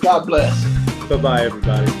listening. God bless. Bye-bye,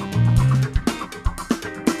 everybody.